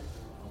 so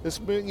this,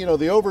 the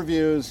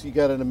overviews. You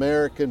got an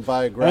American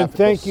biographical. And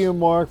thank you,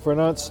 Mark, for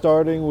not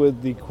starting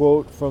with the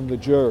quote from The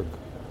Jerk.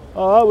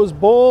 I was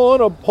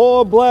born a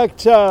poor black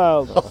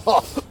child.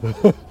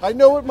 I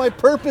know what my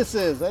purpose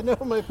is.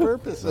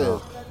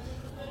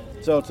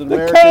 So it's an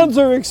American. The cans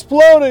are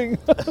exploding.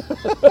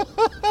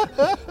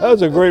 That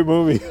was a great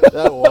movie.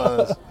 That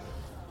was.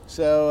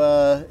 So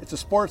it's a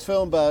sports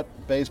film about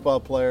baseball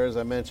players.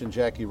 I mentioned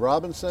Jackie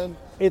Robinson,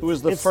 who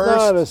was the first. It's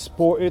not a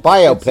sport.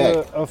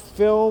 Biopic. It's a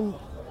film.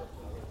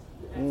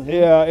 Mm-hmm.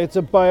 Yeah, it's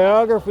a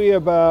biography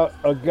about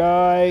a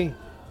guy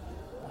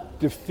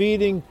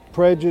defeating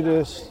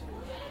prejudice.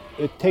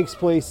 It takes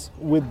place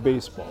with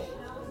baseball.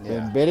 Yeah.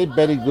 And very,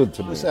 very good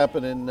to me. This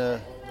happened in.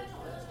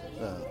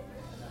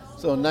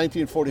 So in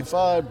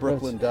 1945,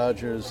 Brooklyn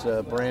Dodgers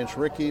Branch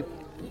Rickey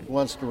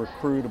wants to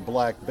recruit a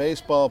black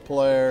baseball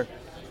player.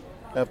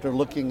 After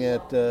looking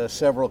at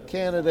several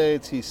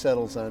candidates, he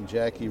settles on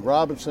Jackie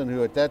Robinson,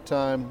 who at that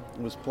time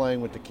was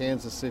playing with the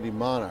Kansas City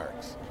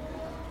Monarchs.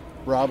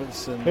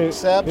 Robinson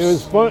accepts. It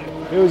was fun.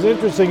 It was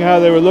interesting how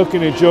they were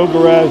looking at Joe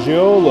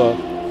Garagiola,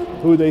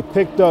 who they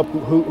picked up,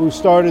 who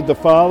started the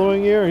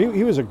following year.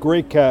 He was a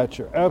great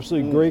catcher,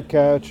 absolutely great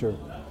catcher.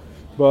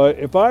 But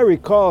if I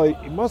recall,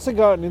 he must have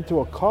gotten into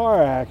a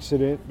car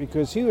accident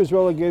because he was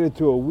relegated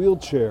to a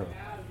wheelchair.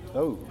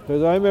 Oh.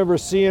 Because I remember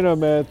seeing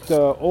him at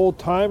old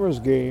timers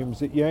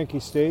games at Yankee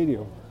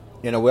Stadium.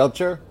 In a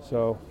wheelchair?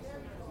 So,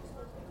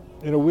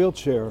 in a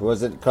wheelchair.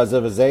 Was it because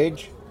of his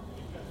age?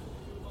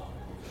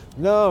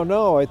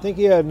 No, I think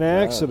he had an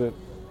accident.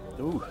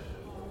 Ooh.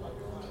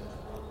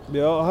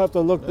 Yeah, I'll have to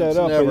look that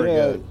up. Never but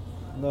yeah, good.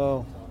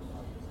 No.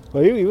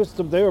 But he was.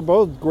 They were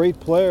both great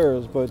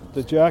players, but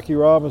the Jackie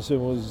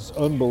Robinson was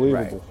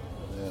unbelievable.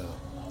 Right. Yeah.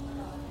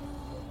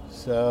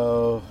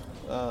 So,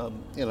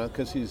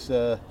 because he's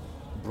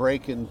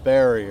breaking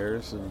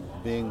barriers and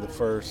being the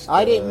first.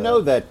 I didn't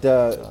know that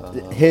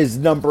his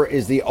number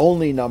is the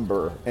only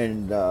number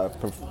in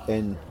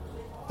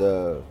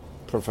the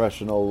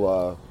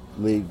professional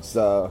leagues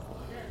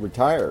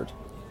retired.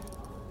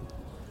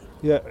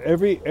 Yeah,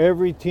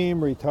 every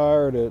team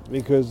retired it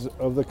because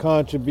of the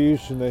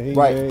contribution that he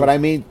Right, made. but I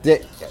mean,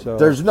 So-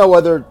 there's no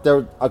other.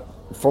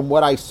 From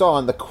what I saw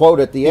in the quote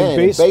at the end,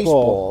 in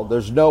baseball,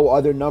 there's no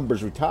other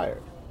numbers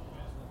retired.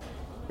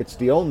 It's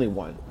the only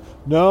one.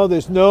 No,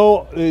 there's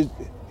no.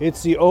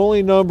 It's the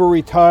only number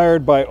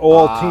retired by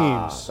all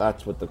teams.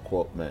 That's what the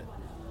quote meant.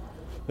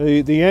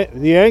 The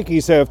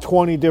Yankees have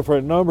 20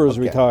 different numbers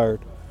retired.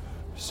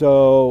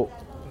 So,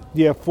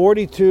 yeah,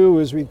 42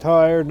 is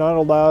retired, not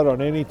allowed on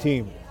any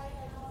team.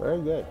 Very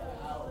good.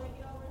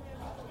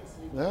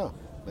 Yeah.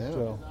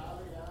 So,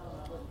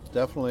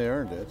 definitely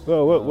earned it.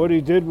 Well, what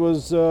he did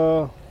was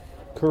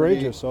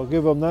courageous. I'll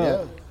give him that.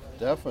 Yeah,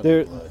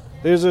 definitely.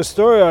 There's a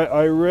story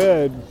I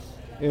read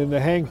in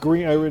Hank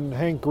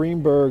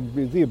Greenberg,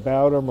 either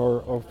about him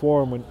or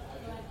for him, when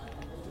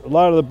a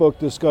lot of the book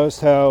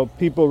discussed how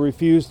people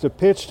refused to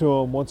pitch to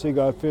him once he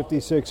got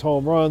 56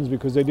 home runs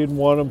because they didn't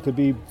want him to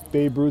be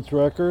Babe Ruth's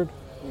record.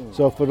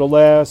 So for the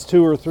last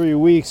 2 or 3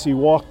 weeks, he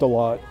walked a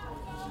lot.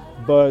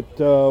 But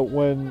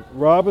when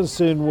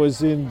Robinson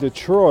was in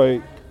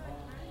Detroit,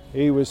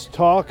 he was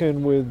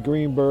talking with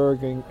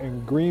Greenberg,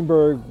 and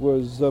Greenberg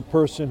was the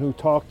person who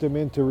talked him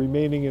into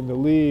remaining in the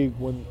league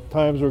when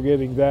times were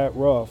getting that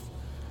rough.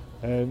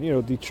 And,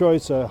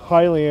 Detroit's a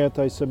highly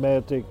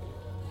anti-Semitic,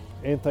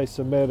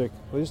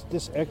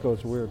 this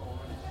echoes weird,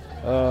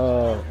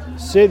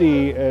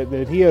 city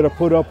that he had to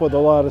put up with a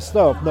lot of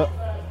stuff.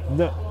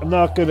 I'm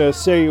not going to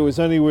say it was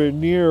anywhere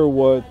near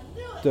what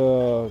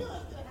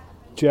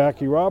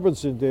Jackie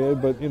Robinson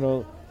did, but,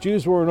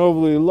 Jews weren't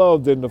overly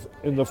loved in the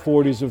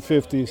 40s and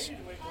 50s.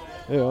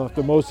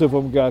 After most of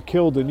them got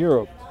killed in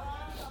Europe.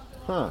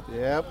 Huh.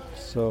 Yep.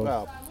 So.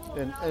 Well,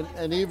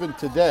 and even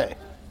today,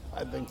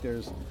 I think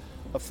there's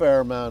a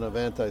fair amount of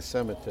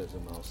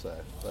anti-Semitism, I'll say.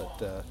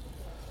 But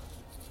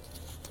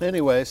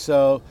anyway,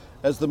 so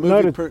as the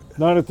movie...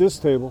 Not at this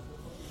table.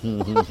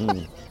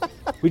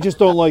 We just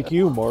don't like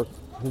you, Mark.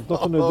 There's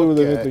nothing to do with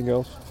anything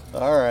else.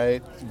 All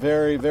right.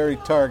 Very, very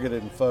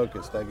targeted and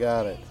focused. I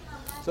got it.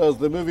 So as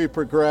the movie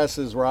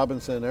progresses,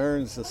 Robinson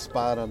earns a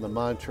spot on the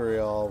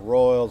Montreal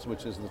Royals,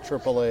 which is the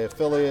AAA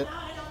affiliate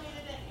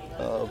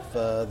of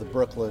the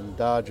Brooklyn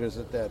Dodgers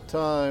at that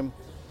time.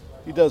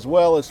 He does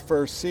well his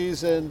first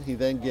season. He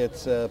then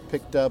gets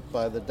picked up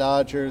by the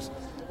Dodgers.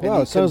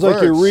 Wow, it sounds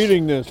like you're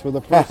reading this for the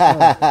first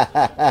time.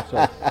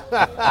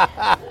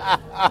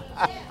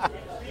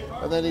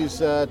 And then he's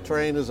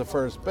trained as a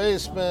first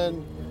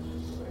baseman.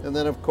 And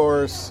then, of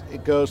course,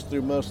 it goes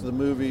through most of the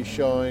movie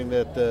showing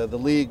that the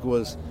league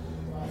was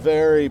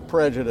very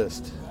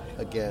prejudiced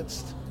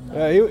against.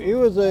 He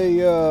was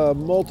a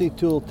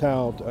multi-tool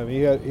talent. I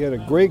mean, he had a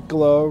great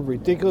glove,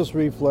 ridiculous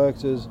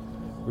reflexes,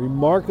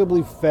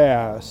 remarkably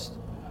fast,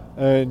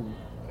 and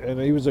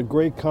he was a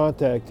great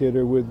contact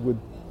hitter with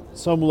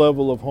some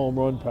level of home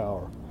run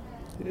power.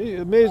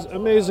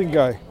 Amazing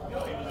guy.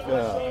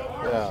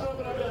 Yeah.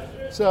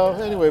 So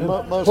anyway,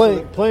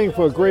 playing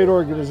for a great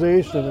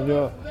organization.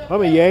 And,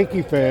 I'm a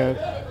Yankee fan,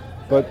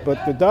 but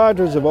the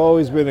Dodgers have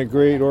always been a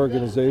great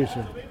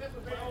organization.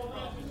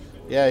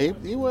 Yeah,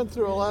 he went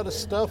through a lot of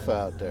stuff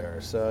out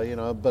there. So,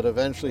 but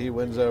eventually he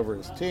wins over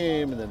his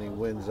team, and then he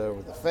wins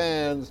over the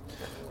fans.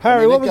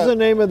 Harry, what was the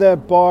name of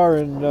that bar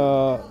in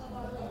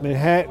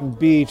Manhattan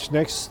Beach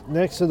next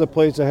to the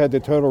place that had the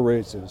turtle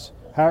races?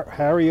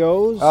 Harry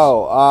O's?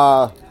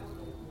 Oh,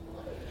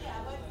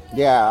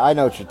 yeah, I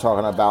know what you're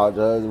talking about.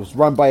 It was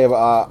run by a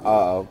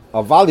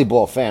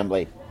volleyball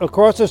family.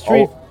 Across the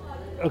street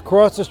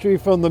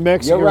from the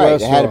Mexican You're right.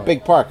 restaurant. It had a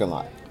big parking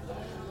lot.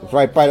 It's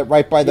right by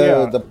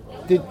the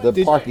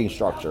parking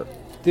structure.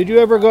 Did you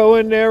ever go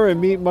in there and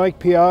meet Mike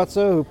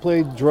Piazza, who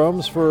played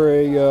drums for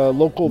a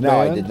local band?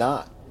 No, I did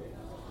not.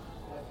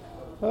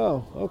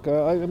 Oh,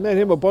 okay. I met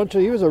him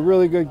he was a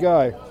really good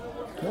guy.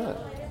 Good.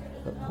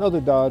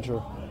 Another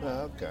Dodger.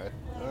 Okay.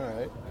 All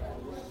right.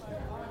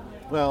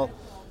 Well,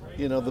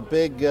 the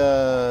big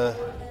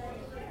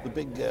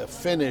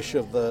finish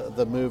of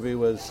the movie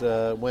was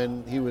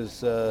when he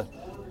was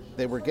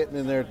they were getting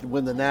in there to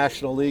win the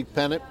National League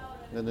pennant,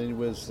 and then he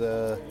was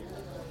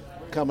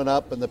coming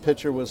up, and the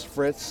pitcher was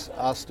Fritz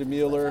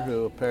Ostermuller,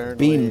 who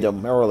apparently beamed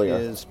him earlier.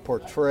 Is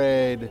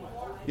portrayed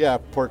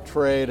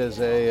as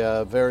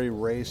a very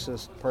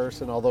racist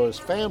person, although his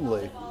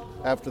family,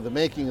 after the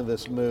making of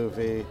this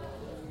movie,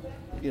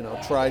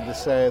 tried to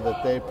say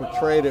that they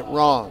portrayed it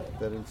wrong,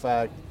 that in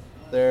fact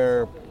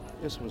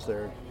this was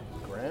their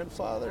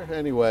grandfather,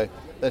 anyway,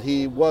 that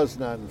he was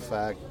not in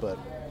fact, but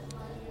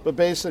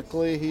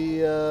basically he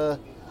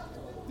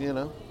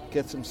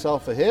gets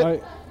himself a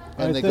hit,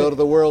 and they go to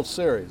the World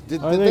Series.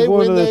 Did they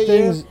win that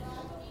year?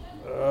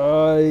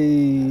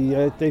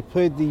 They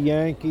played the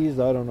Yankees.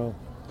 I don't know.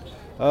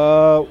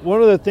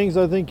 One of the things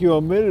I think you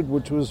omitted,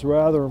 which was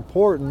rather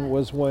important,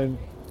 was when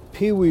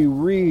Pee Wee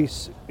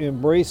Reese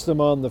embraced him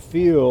on the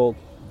field,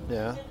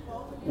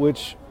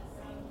 which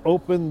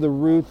opened the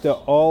route to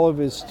all of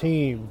his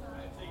team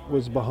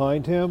was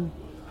behind him.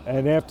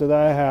 And after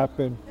that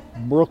happened,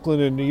 Brooklyn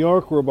and New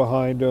York were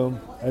behind him,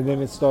 and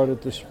then it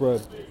started to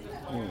spread.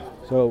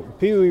 So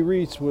Pee Wee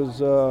Reese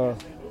was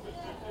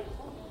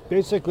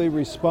basically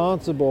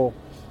responsible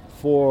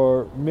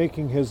for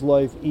making his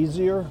life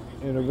easier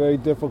in a very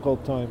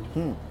difficult time.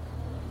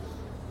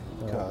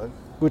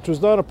 Which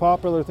was not a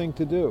popular thing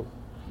to do.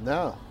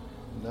 No,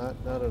 not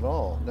at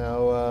all.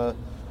 Now,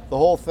 the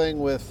whole thing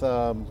with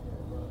the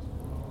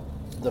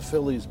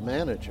Phillies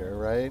manager,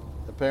 right?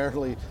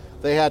 Apparently,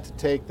 they had to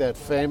take that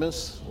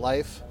famous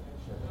Life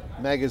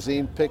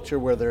magazine picture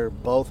where they're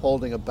both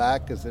holding a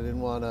bat because they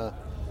didn't want to,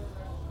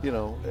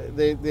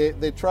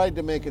 they tried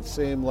to make it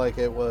seem like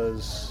it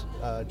was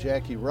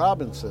Jackie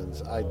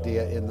Robinson's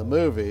idea in the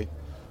movie,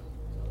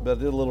 But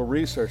I did a little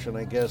research, and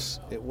I guess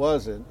it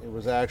wasn't. It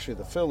was actually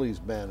the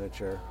Phillies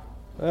manager,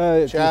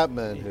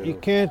 Chapman. You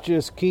can't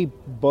just keep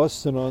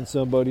busting on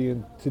somebody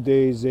in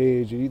today's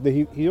age.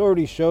 He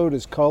already showed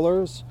his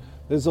colors.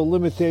 There's a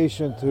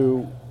limitation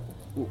to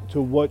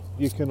what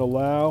you can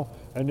allow,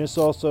 and this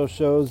also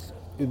shows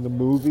in the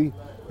movie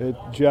that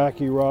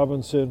Jackie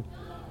Robinson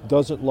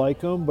doesn't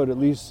like him, but at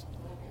least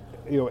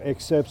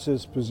accepts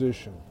his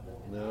position.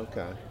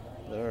 Okay,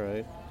 all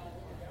right.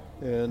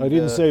 And I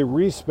didn't say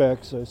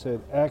respects, I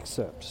said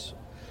accepts.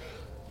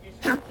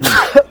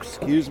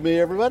 Excuse me,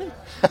 everybody.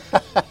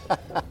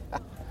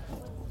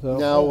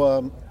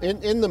 Now,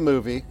 in the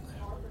movie,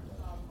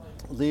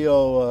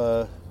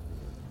 Leo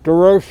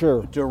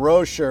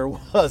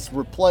DeRocher was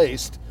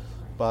replaced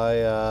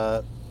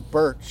by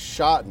Bert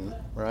Schotten,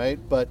 right?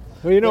 But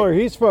well, you know where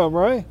he's from,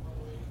 right?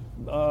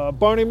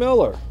 Barney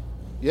Miller.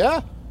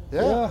 Yeah. He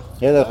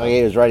looked like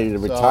he was ready to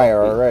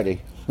retire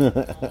already.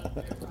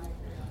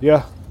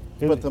 Yeah.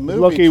 But the movie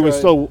lucky he was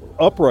still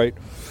upright.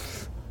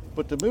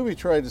 But the movie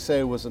tried to say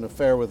it was an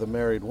affair with a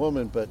married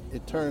woman, but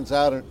it turns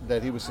out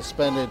that he was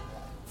suspended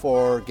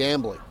for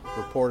gambling,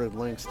 reported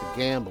links to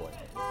gambling.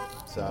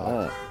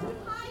 So,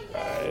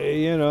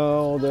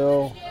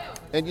 they'll...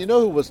 And you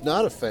know who was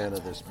not a fan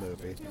of this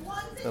movie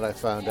that I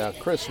found out?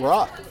 Chris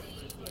Rock.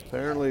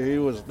 Apparently he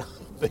was not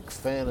a big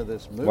fan of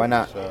this movie. Why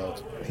not? So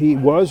he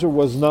was or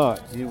was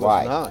not? He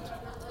was not.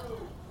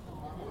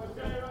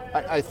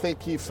 I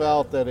think he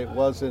felt that it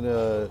wasn't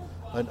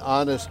an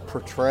honest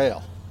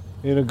portrayal.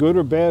 In a good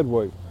or bad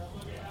way?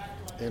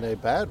 In a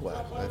bad way.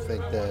 I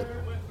think that,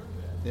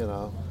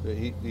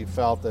 he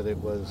felt that it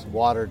was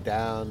watered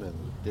down and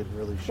didn't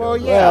really show.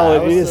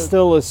 Well, it is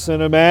still a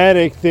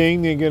cinematic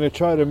thing. They're going to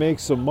try to make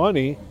some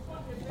money.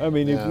 I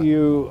mean, if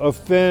you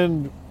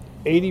offend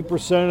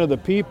 80% of the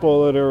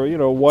people that are,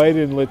 white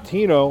and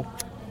Latino,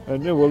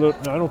 and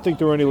I don't think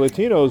there are any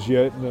Latinos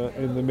yet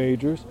in the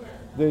majors,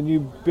 then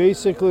you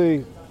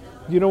basically...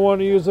 You don't want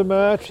to use a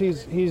match?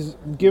 He's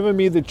giving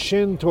me the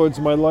chin towards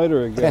my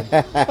lighter again.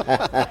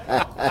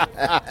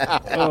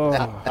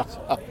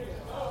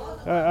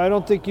 I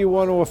don't think you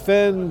want to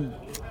offend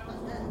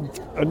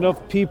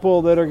enough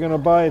people that are going to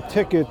buy a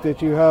ticket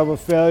that you have a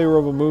failure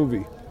of a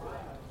movie.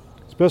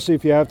 Especially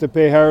if you have to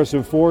pay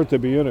Harrison Ford to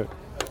be in it.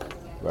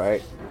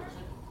 Right.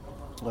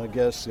 I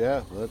guess,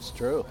 that's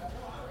true.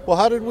 Well,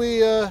 how did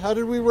we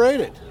rate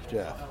it,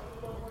 Jeff?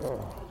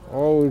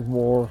 Always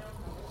more.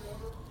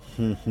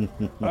 All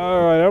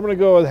right, I'm going to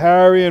go with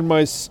Harry and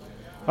I'm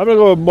going to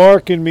go with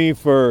Mark and me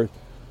first.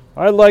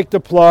 I liked the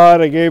plot.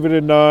 I gave it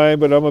a 9,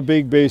 but I'm a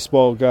big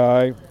baseball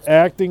guy.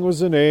 Acting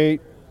was an 8.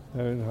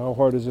 And how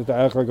hard is it to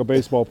act like a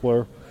baseball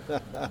player?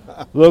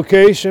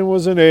 Location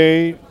was an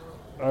 8.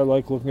 I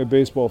like looking at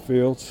baseball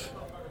fields.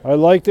 I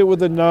liked it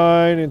with a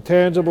 9.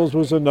 Intangibles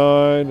was a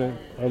 9. And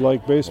I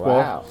like baseball.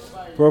 Wow.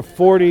 For a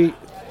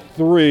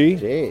 43.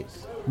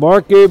 Jeez.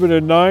 Mark gave it a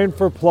 9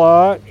 for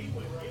plot,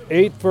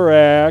 8 for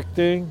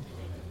acting,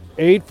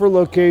 8 for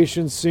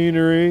location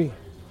scenery,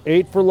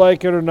 8 for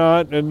like it or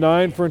not, and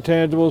 9 for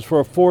intangibles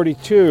for a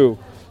 42.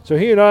 So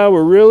he and I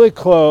were really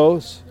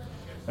close.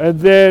 And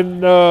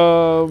then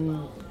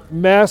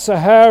Massa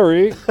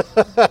Harry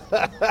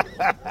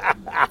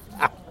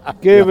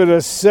gave it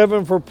a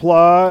 7 for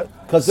plot.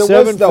 Because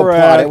there was no plot.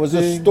 Acting. It was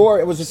a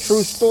story. It was a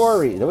true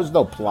story. There was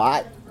no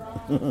plot.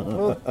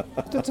 Well,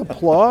 that's a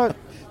plot.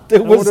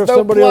 There was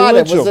no plot.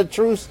 It was a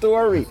true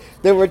story.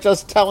 They were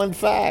just telling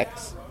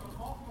facts.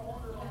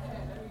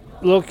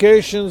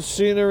 Location,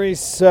 scenery,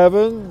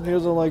 7. He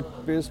doesn't like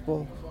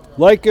baseball.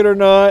 Like it or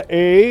not,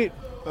 8.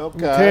 Okay.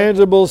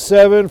 Tangible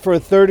 7 for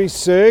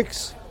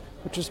 36,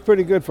 which is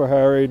pretty good for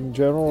Harry in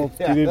general.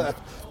 Yeah,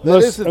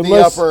 that isn't the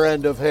upper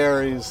end of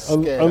Harry's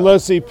scale.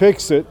 Unless he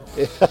picks it.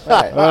 So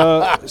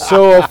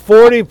a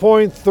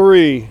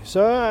 40.3.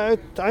 So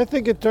I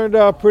think it turned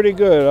out pretty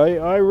good.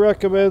 I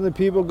recommend that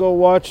people go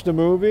watch the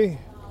movie.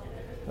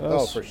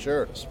 For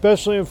sure.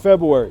 Especially in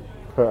February.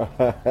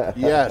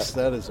 Yes,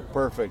 that is a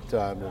perfect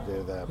time to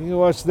do that. You can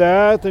watch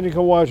that, then you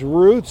can watch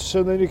Roots,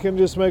 and then you can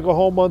just make a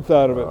whole month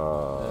out of it.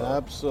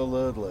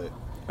 Absolutely.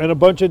 And a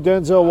bunch of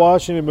Denzel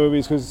Washington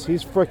movies, because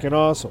he's freaking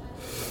awesome.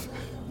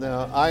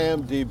 Now,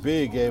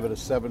 IMDb gave it a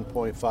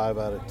 7.5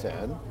 out of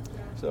 10,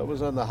 so it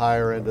was on the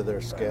higher end of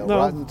their scale. No,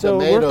 Rotten so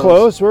Tomatoes, we're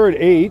close. We're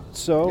at 8,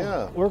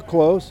 so we're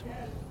close.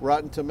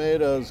 Rotten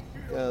Tomatoes,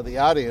 the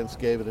audience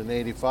gave it an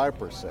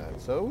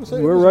 85%. So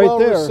we're right well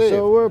there. received.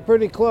 So we're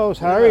pretty close.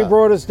 Harry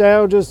brought us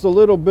down just a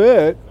little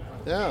bit.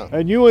 Yeah.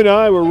 And you and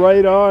I were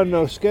right on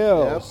the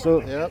scale.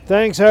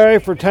 Thanks, Harry,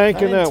 for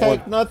tanking that one. I didn't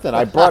take nothing.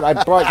 I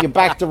brought you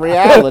back to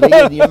reality,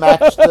 and you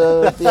matched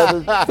the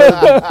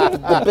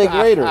big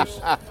Raiders.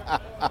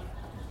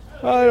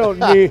 I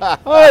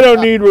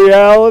don't need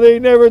reality.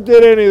 Never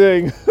did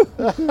anything.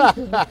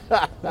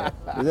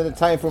 Is it a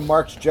time for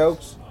Mark's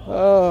jokes?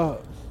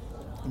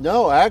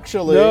 No,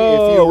 actually,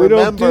 no, if you remember, we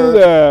don't do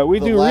that. We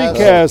do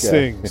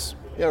recastings.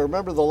 Yeah,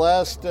 remember the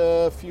last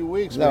few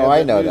weeks? No,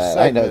 I know that.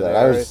 I know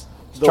that.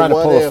 Trying to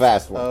pull a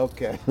fast one.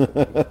 Okay.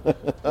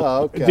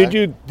 Oh, okay.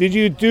 Did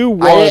you do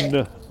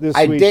one this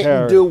I week, didn't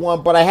Harry? do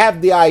one, but I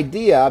have the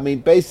idea. I mean,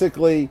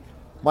 basically,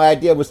 my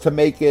idea was to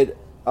make it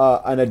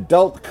an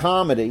adult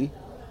comedy,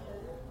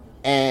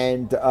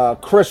 and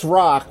Chris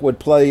Rock would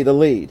play the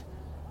lead.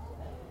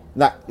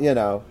 Not,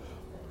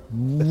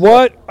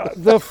 What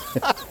the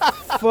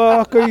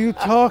fuck are you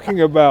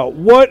talking about?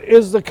 What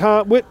is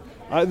the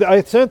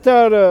I sent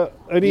out an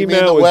email. You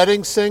mean the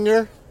Wedding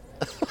Singer?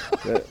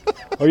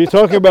 Are you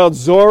talking about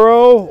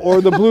Zorro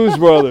or the Blues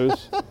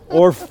Brothers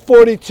or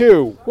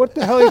 42? What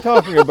the hell are you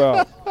talking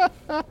about?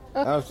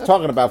 I was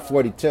talking about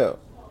 42.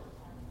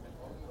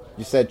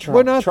 You said try.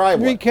 We're not try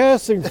one.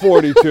 recasting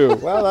 42.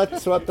 Well,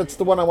 that's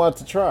the one I want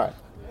to try.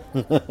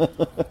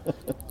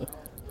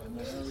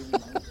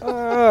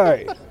 All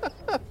right.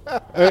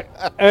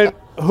 And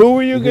who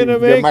are you going to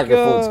make? Your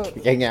microphone's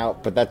kicking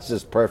out, but that's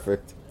just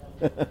perfect.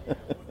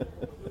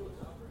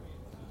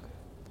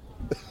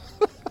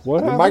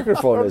 What Your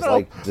microphone is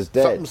just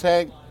dead. Something's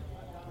hang.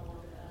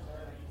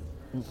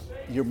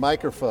 Your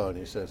microphone,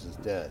 he says, is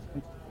dead.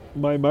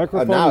 My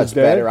microphone now is it's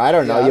dead? better. I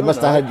don't know. Yeah, You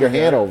must have had your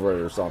hand over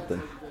it or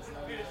something.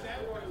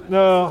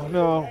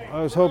 No.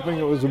 I was hoping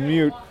it was a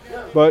mute.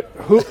 But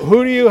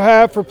who do you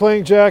have for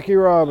playing Jackie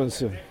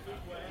Robinson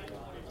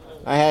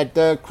I had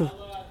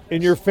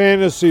in your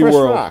fantasy Chris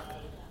world? Rock.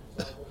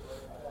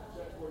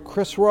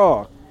 Chris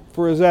Rock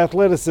for his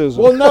athleticism.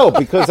 Well, no,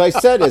 because I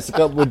said it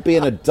would be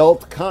an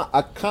adult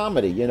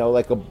comedy.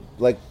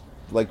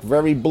 Like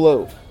very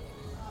blue.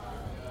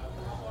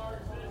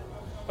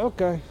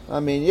 Okay. I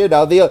mean,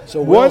 the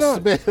So Why Will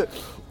not?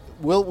 Smith,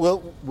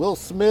 Will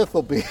Smith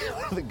will be.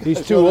 The guys.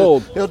 He's too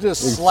old. He'll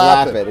just you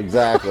slap it.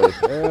 exactly.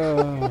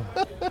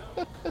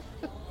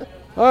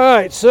 All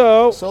right,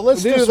 so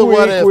let's this do the week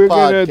What If we're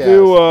going to podcast.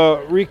 do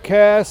a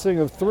recasting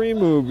of 3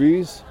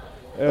 movies,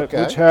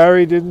 Okay. which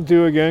Harry didn't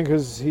do again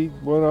because he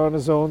went on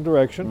his own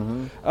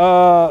direction.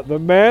 The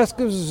Mask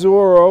of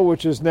Zorro,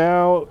 which is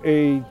now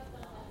a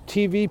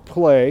TV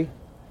play,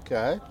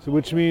 Okay. so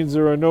which means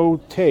there are no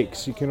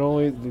takes. You can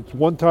it's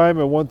one time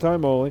and one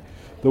time only.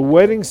 The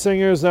Wedding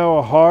Singer is now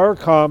a horror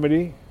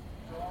comedy,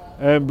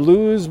 and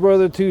Blues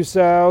Brother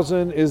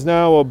 2000 is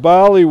now a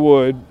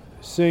Bollywood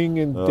sing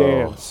and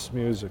dance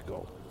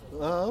musical.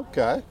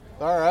 Okay.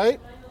 All right.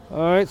 All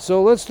right,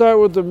 so let's start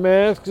with The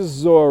Mask of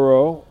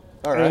Zorro.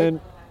 All right. And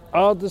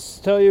I'll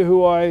just tell you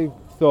who I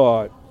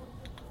thought.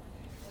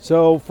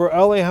 So for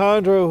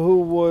Alejandro,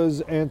 who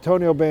was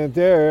Antonio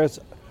Banderas,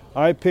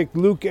 I picked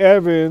Luke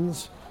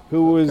Evans,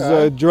 who was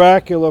Okay.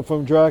 Dracula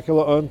from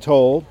Dracula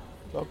Untold.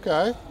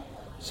 Okay.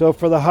 So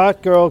for the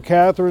hot girl,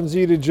 Catherine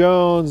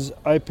Zeta-Jones,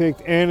 I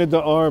picked Ana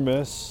de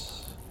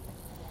Armas.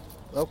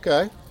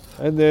 Okay.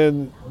 And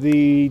then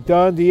the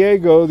Don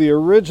Diego, the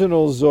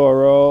original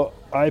Zorro,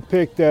 I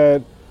picked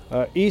that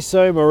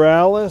Isai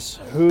Morales,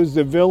 who's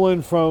the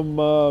villain from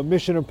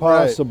Mission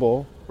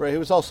Impossible. Right. He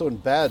was also in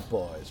Bad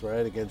Boys,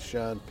 right, against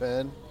Sean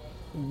Penn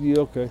Yeah,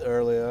 okay.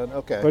 early on.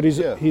 Okay. But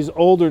he's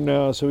older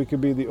now, so he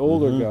could be the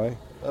older guy.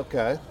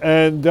 Okay.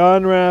 And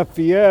Don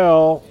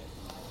Raphael,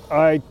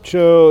 I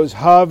chose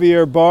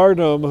Javier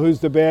Bardem, who's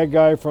the bad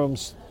guy from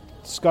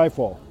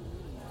Skyfall.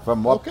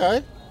 From what?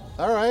 Okay.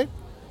 All right.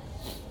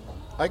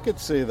 I could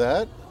see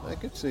that.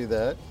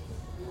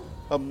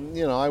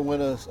 I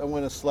went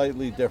a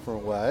slightly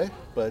different way,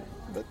 but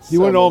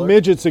You went all similar.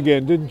 midgets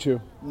again, didn't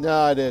you? No,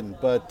 I didn't.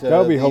 But That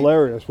would be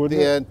hilarious, wouldn't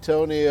the it?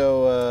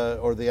 Antonio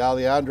or the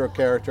Alejandro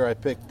character, I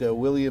picked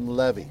William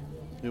Levy,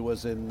 who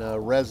was in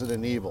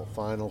Resident Evil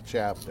Final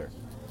Chapter.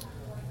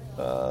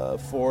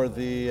 For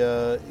the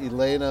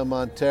Elena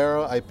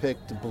Montero, I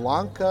picked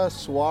Blanca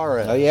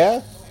Suarez. Oh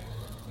yeah.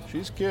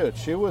 She's cute.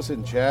 She was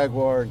in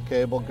Jaguar and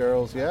Cable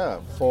Girls. Yeah.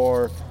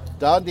 For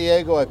Don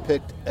Diego, I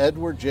picked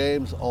Edward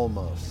James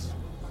Olmos.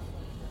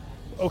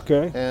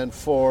 Okay. And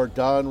for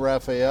Don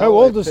Raphael, How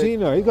old I is he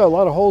picked- now? He got a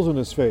lot of holes in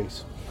his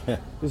face.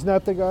 Isn't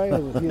that the guy? He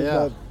has Yeah,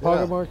 that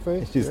powder yeah. mark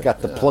face? He's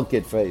got the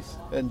Plunkett face.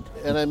 And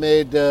I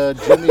made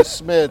Jimmy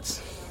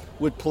Smits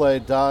would play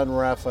Don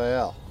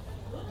Raphael.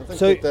 I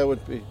think that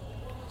would be.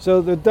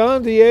 So the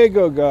Don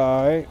Diego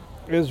guy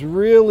is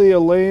really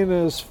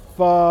Elena's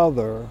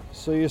father.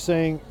 So you're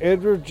saying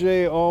Edward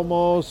J.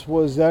 Olmos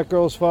was that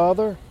girl's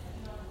father?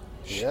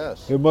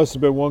 Yes. It must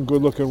have been one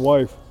good-looking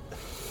wife.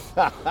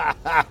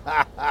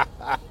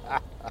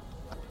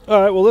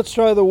 All right, well, let's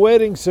try The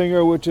Wedding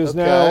Singer, which is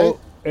now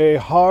a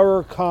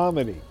horror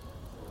comedy.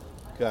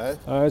 Okay.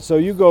 All right, so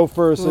you go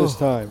first this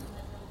time.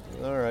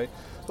 All right.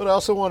 But I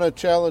also want to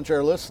challenge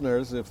our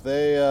listeners if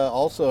they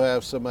also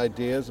have some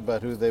ideas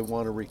about who they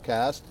want to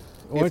recast.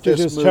 Why don't you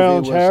just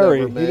challenge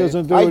Harry? He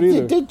doesn't do it either.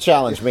 You did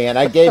challenge me, and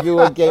I gave you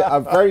a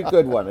very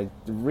good one. I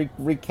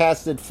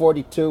recasted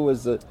 42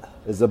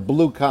 as a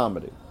blue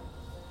comedy.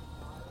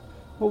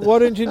 Well, why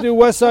didn't you do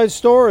West Side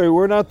Story?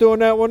 We're not doing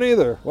that one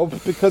either. Well,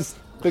 because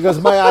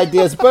my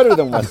idea is better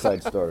than West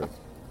Side Story.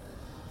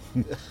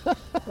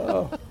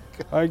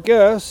 I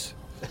guess.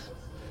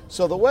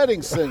 So The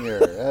Wedding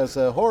Singer as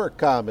a horror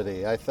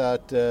comedy, I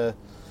thought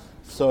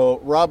So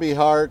Robbie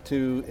Hart,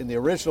 who in the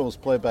original was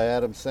played by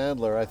Adam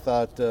Sandler, I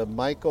thought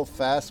Michael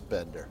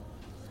Fassbender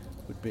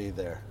would be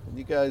there. And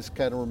you guys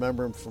kind of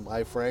remember him from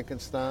I,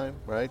 Frankenstein,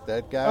 right?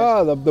 That guy?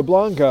 Ah, the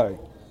blonde guy.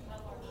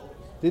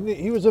 Didn't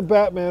he was a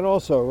Batman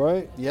also,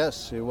 right?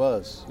 Yes, he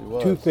was. He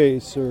was.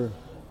 Two-Face or...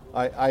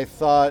 I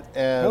thought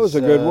as... That was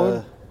a good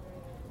one.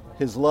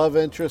 His love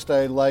interest,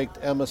 I liked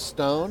Emma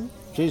Stone.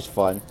 She's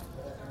fun.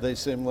 They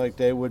seem like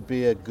they would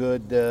be a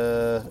good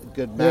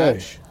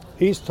match. Yeah.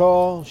 He's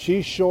tall,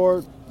 she's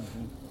short.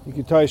 You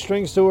can tie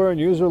strings to her and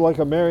use her like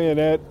a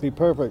marionette. Be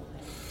perfect.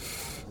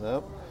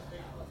 Yep.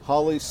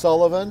 Holly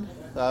Sullivan,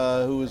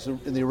 who was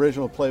in the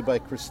original played by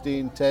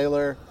Christine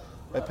Taylor.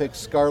 I picked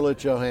Scarlett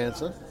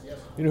Johansson.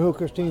 You know who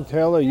Christine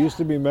Taylor used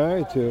to be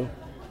married to?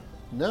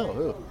 No,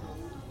 who?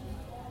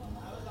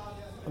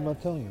 I'm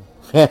not telling you.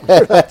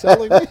 You're not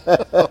telling me?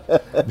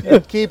 You're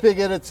keeping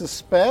it in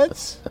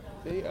suspense?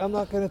 I'm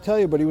not going to tell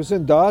you, but he was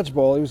in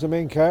Dodgeball. He was the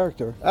main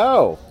character.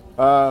 Oh,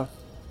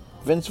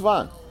 Vince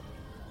Vaughn.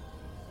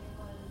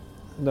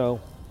 No,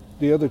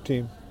 the other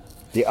team.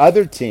 The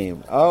other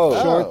team. Oh,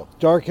 Short,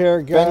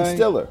 dark-haired guy. Ben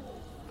Stiller.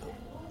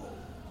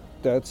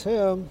 That's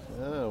him.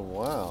 Oh,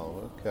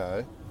 wow.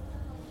 Okay.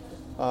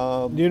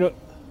 You know,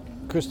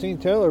 Christine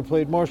Taylor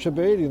played Marsha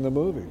Beatty in the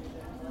movie.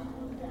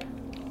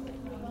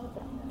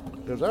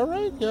 Is that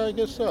right? Yeah, I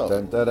guess so.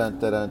 Dun, dun,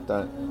 dun, dun,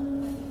 dun.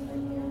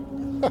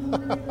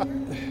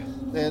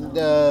 And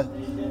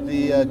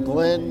the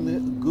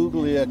Glenn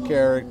Guglia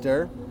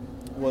character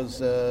was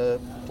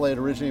played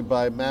originally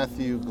by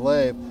Matthew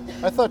Glave.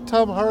 I thought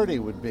Tom Hardy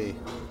would be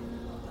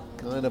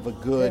kind of a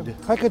good... Yeah,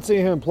 I could see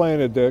him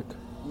playing a dick.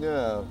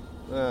 Yeah,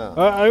 yeah.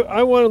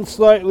 I went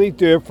slightly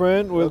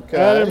different. With Okay.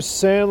 Adam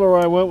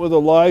Sandler, I went with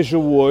Elijah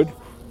Wood.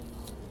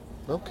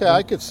 Okay,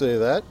 I could see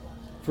that.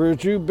 For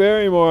Drew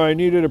Barrymore, I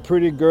needed a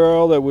pretty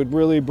girl that would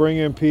really bring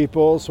in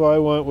people, so I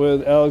went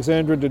with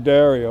Alexandra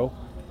Daddario.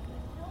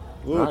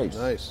 Ooh, Nice.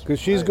 nice. Because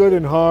she's Nice. good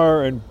in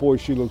horror, and boy,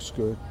 she looks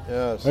good.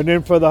 Yes. And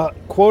then for the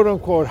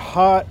quote-unquote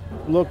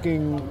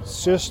hot-looking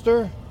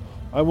sister,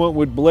 I went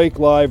with Blake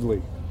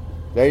Lively.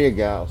 There you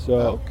go.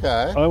 So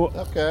Okay. I I wanted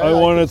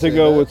can to see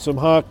go that. with some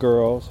hot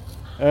girls.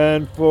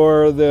 And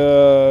for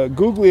the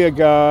Guglia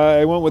guy,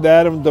 I went with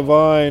Adam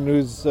Devine,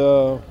 who's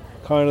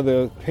kind of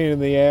the pain in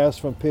the ass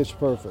from Pitch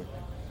Perfect.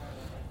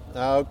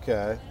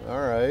 Okay.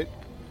 All right.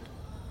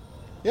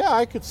 Yeah,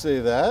 I could see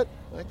that.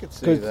 I could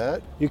see 'Cause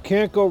that. You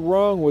can't go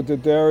wrong with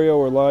Daddario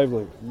or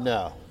Lively,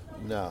 No,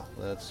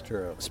 that's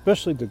true.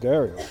 especially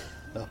Daddario.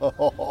 That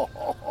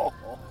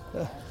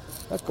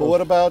Well, goes.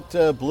 what about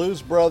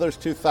Blues Brothers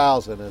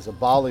 2000 as a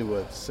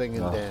Bollywood sing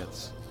and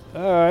dance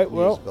All right,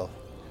 well, musical?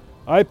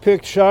 I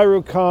picked Shah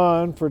Rukh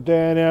Khan for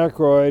Dan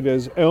Aykroyd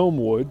as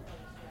Elmwood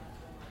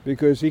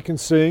because he can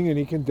sing and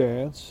he can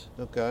dance.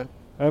 Okay.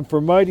 And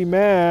for Mighty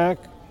Mac,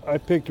 I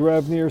picked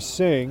Ravneer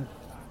Singh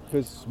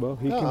because, well,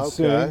 he can okay.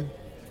 sing.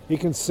 He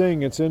can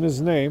sing. It's in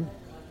his name.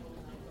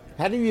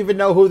 How do you even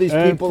know who these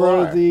And people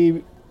for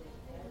are?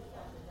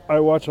 I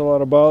watch a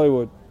lot of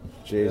Bollywood.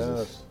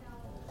 Jesus.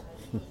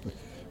 Yes.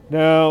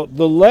 Now,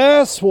 the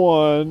last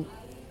one,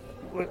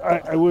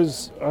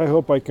 I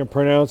hope I can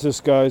pronounce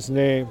this guy's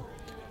name,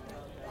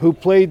 who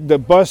played the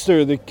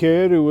Buster, the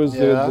kid who was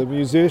Yeah. the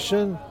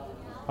musician.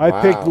 I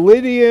Wow. picked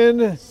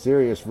Lydian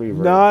Serious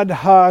reverb.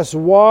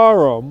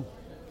 Nadhaswaram,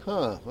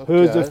 Huh. Okay.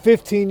 who's a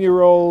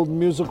 15-year-old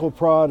musical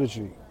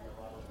prodigy.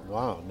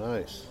 Wow.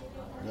 Nice.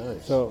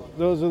 Nice. So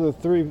those are the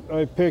three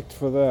I picked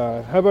for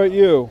that. How about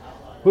you?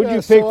 Who'd Yeah,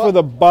 you pick so for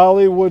the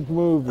Bollywood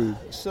movie?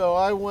 So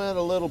I went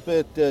a little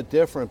bit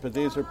different, but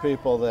these are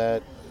people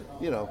that,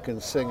 can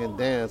sing and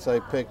dance. I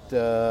picked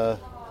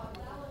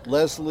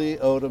Leslie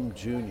Odom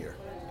Jr.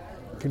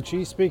 Can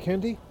she speak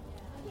Hindi?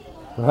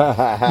 You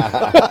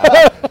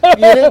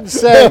didn't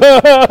say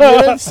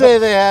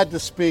they had to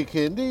speak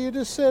Hindi. You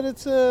just said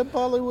it's a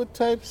Bollywood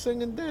type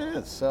sing and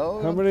dance. So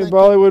How I'm many thinking-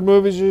 Bollywood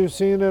movies have you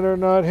seen that are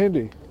not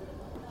Hindi?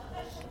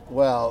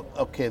 Well,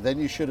 okay, then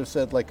you should have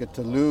said like a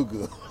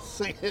Telugu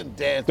sing and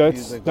dance That's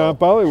musical. not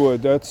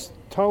Bollywood. That's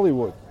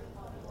Tollywood.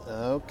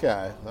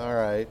 Okay, all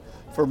right.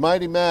 For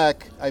Mighty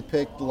Mac, I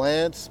picked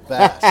Lance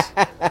Bass.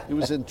 He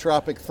was in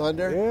Tropic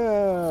Thunder.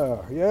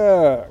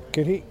 Yeah.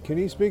 Can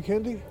he speak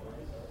Hindi?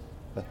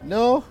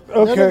 No, none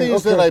of Okay,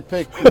 these okay. that I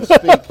picked could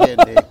speak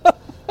Hindi.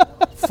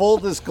 Full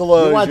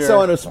disclosure. You want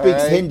someone who speaks all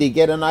right? Hindi,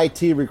 get an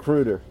IT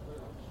recruiter.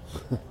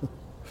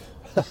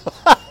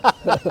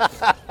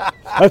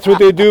 That's what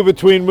they do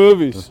between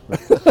movies.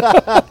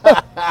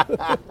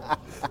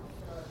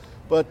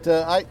 But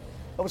I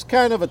was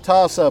kind of a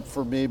toss-up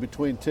for me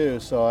between two,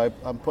 so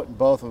I'm putting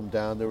both of them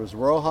down. There was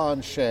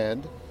Rohan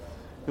Chand,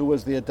 who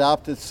was the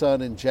adopted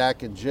son in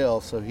Jack and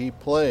Jill, so he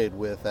played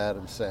with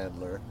Adam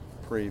Sandler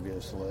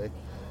previously.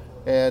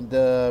 And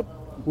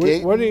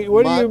What do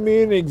you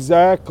mean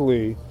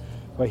exactly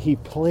by he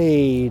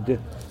played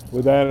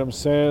with Adam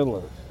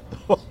Sandler?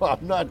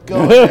 I'm not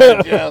going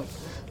there, Jeff.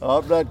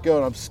 I'm not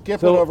going. I'm skipping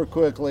So- over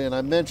quickly, and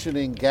I'm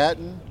mentioning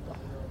Gatton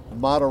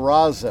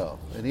Matarazzo,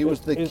 and he was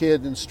the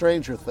kid in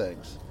Stranger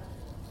Things.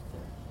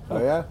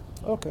 Oh, yeah?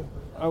 Okay.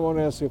 I won't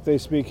ask if they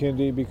speak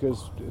Hindi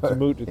because it's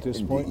moot at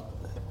this point.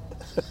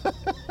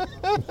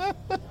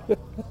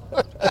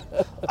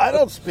 I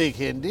don't speak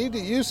Hindi. Do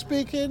you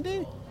speak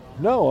Hindi?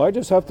 No, I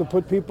just have to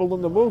put people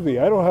in the movie.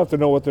 I don't have to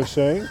know what they're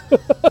saying.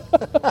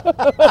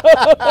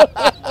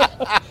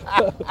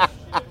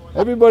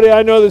 Everybody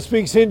I know that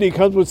speaks Hindi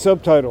comes with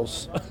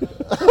subtitles.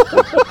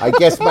 I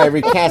guess my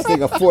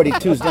recasting of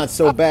 42 is not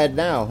so bad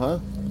now, huh?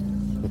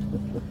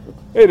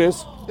 It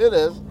is. It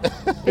is.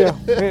 Yeah,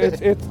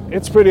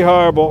 it's pretty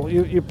horrible.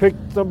 You pick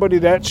somebody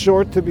that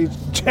short to be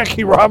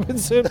Jackie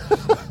Robinson.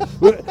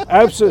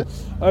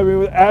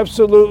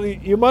 Absolutely.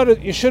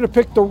 You should have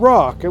picked The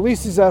Rock. At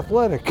least he's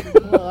athletic.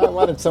 Well, I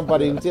wanted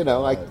somebody,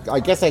 I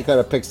guess I could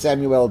have picked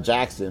Samuel L.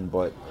 Jackson,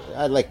 but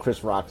I like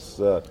Chris Rock's.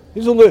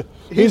 He's a little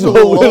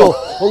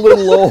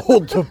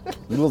old to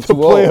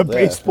play a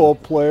baseball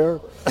player.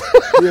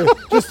 Yeah,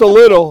 just a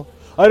little.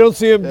 I don't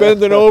see him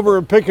bending over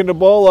and picking the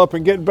ball up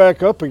and getting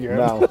back up again.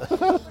 No.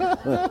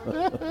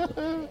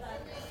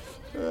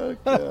 Oh,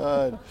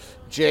 God.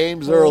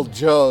 James Earl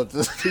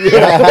Jones. He's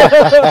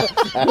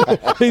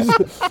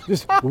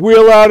just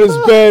wheel out his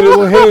bed and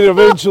we'll hit it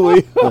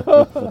eventually.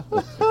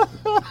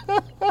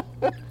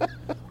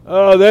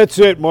 Oh, that's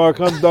it, Mark.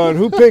 I'm done.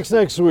 Who picks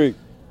next week?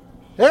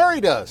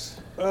 Harry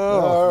does.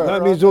 Oh,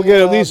 that means we'll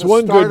get at least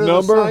one good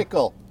number.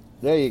 Cycle.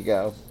 There you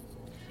go.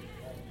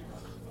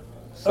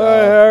 All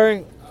right,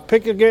 Harry.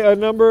 Pick a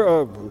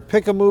number,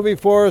 pick a movie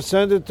for us,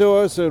 send it to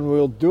us, and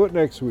we'll do it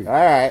next week. All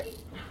right.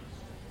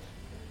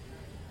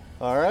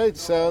 All right,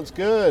 sounds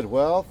good.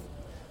 Well,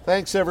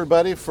 thanks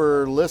everybody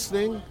for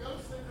listening.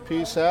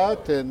 Peace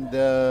out, and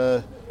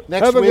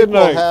next Have a week good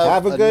night. we'll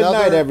have a good night,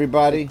 another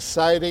everybody.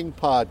 Exciting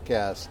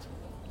podcast.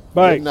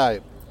 Bye. Good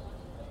night.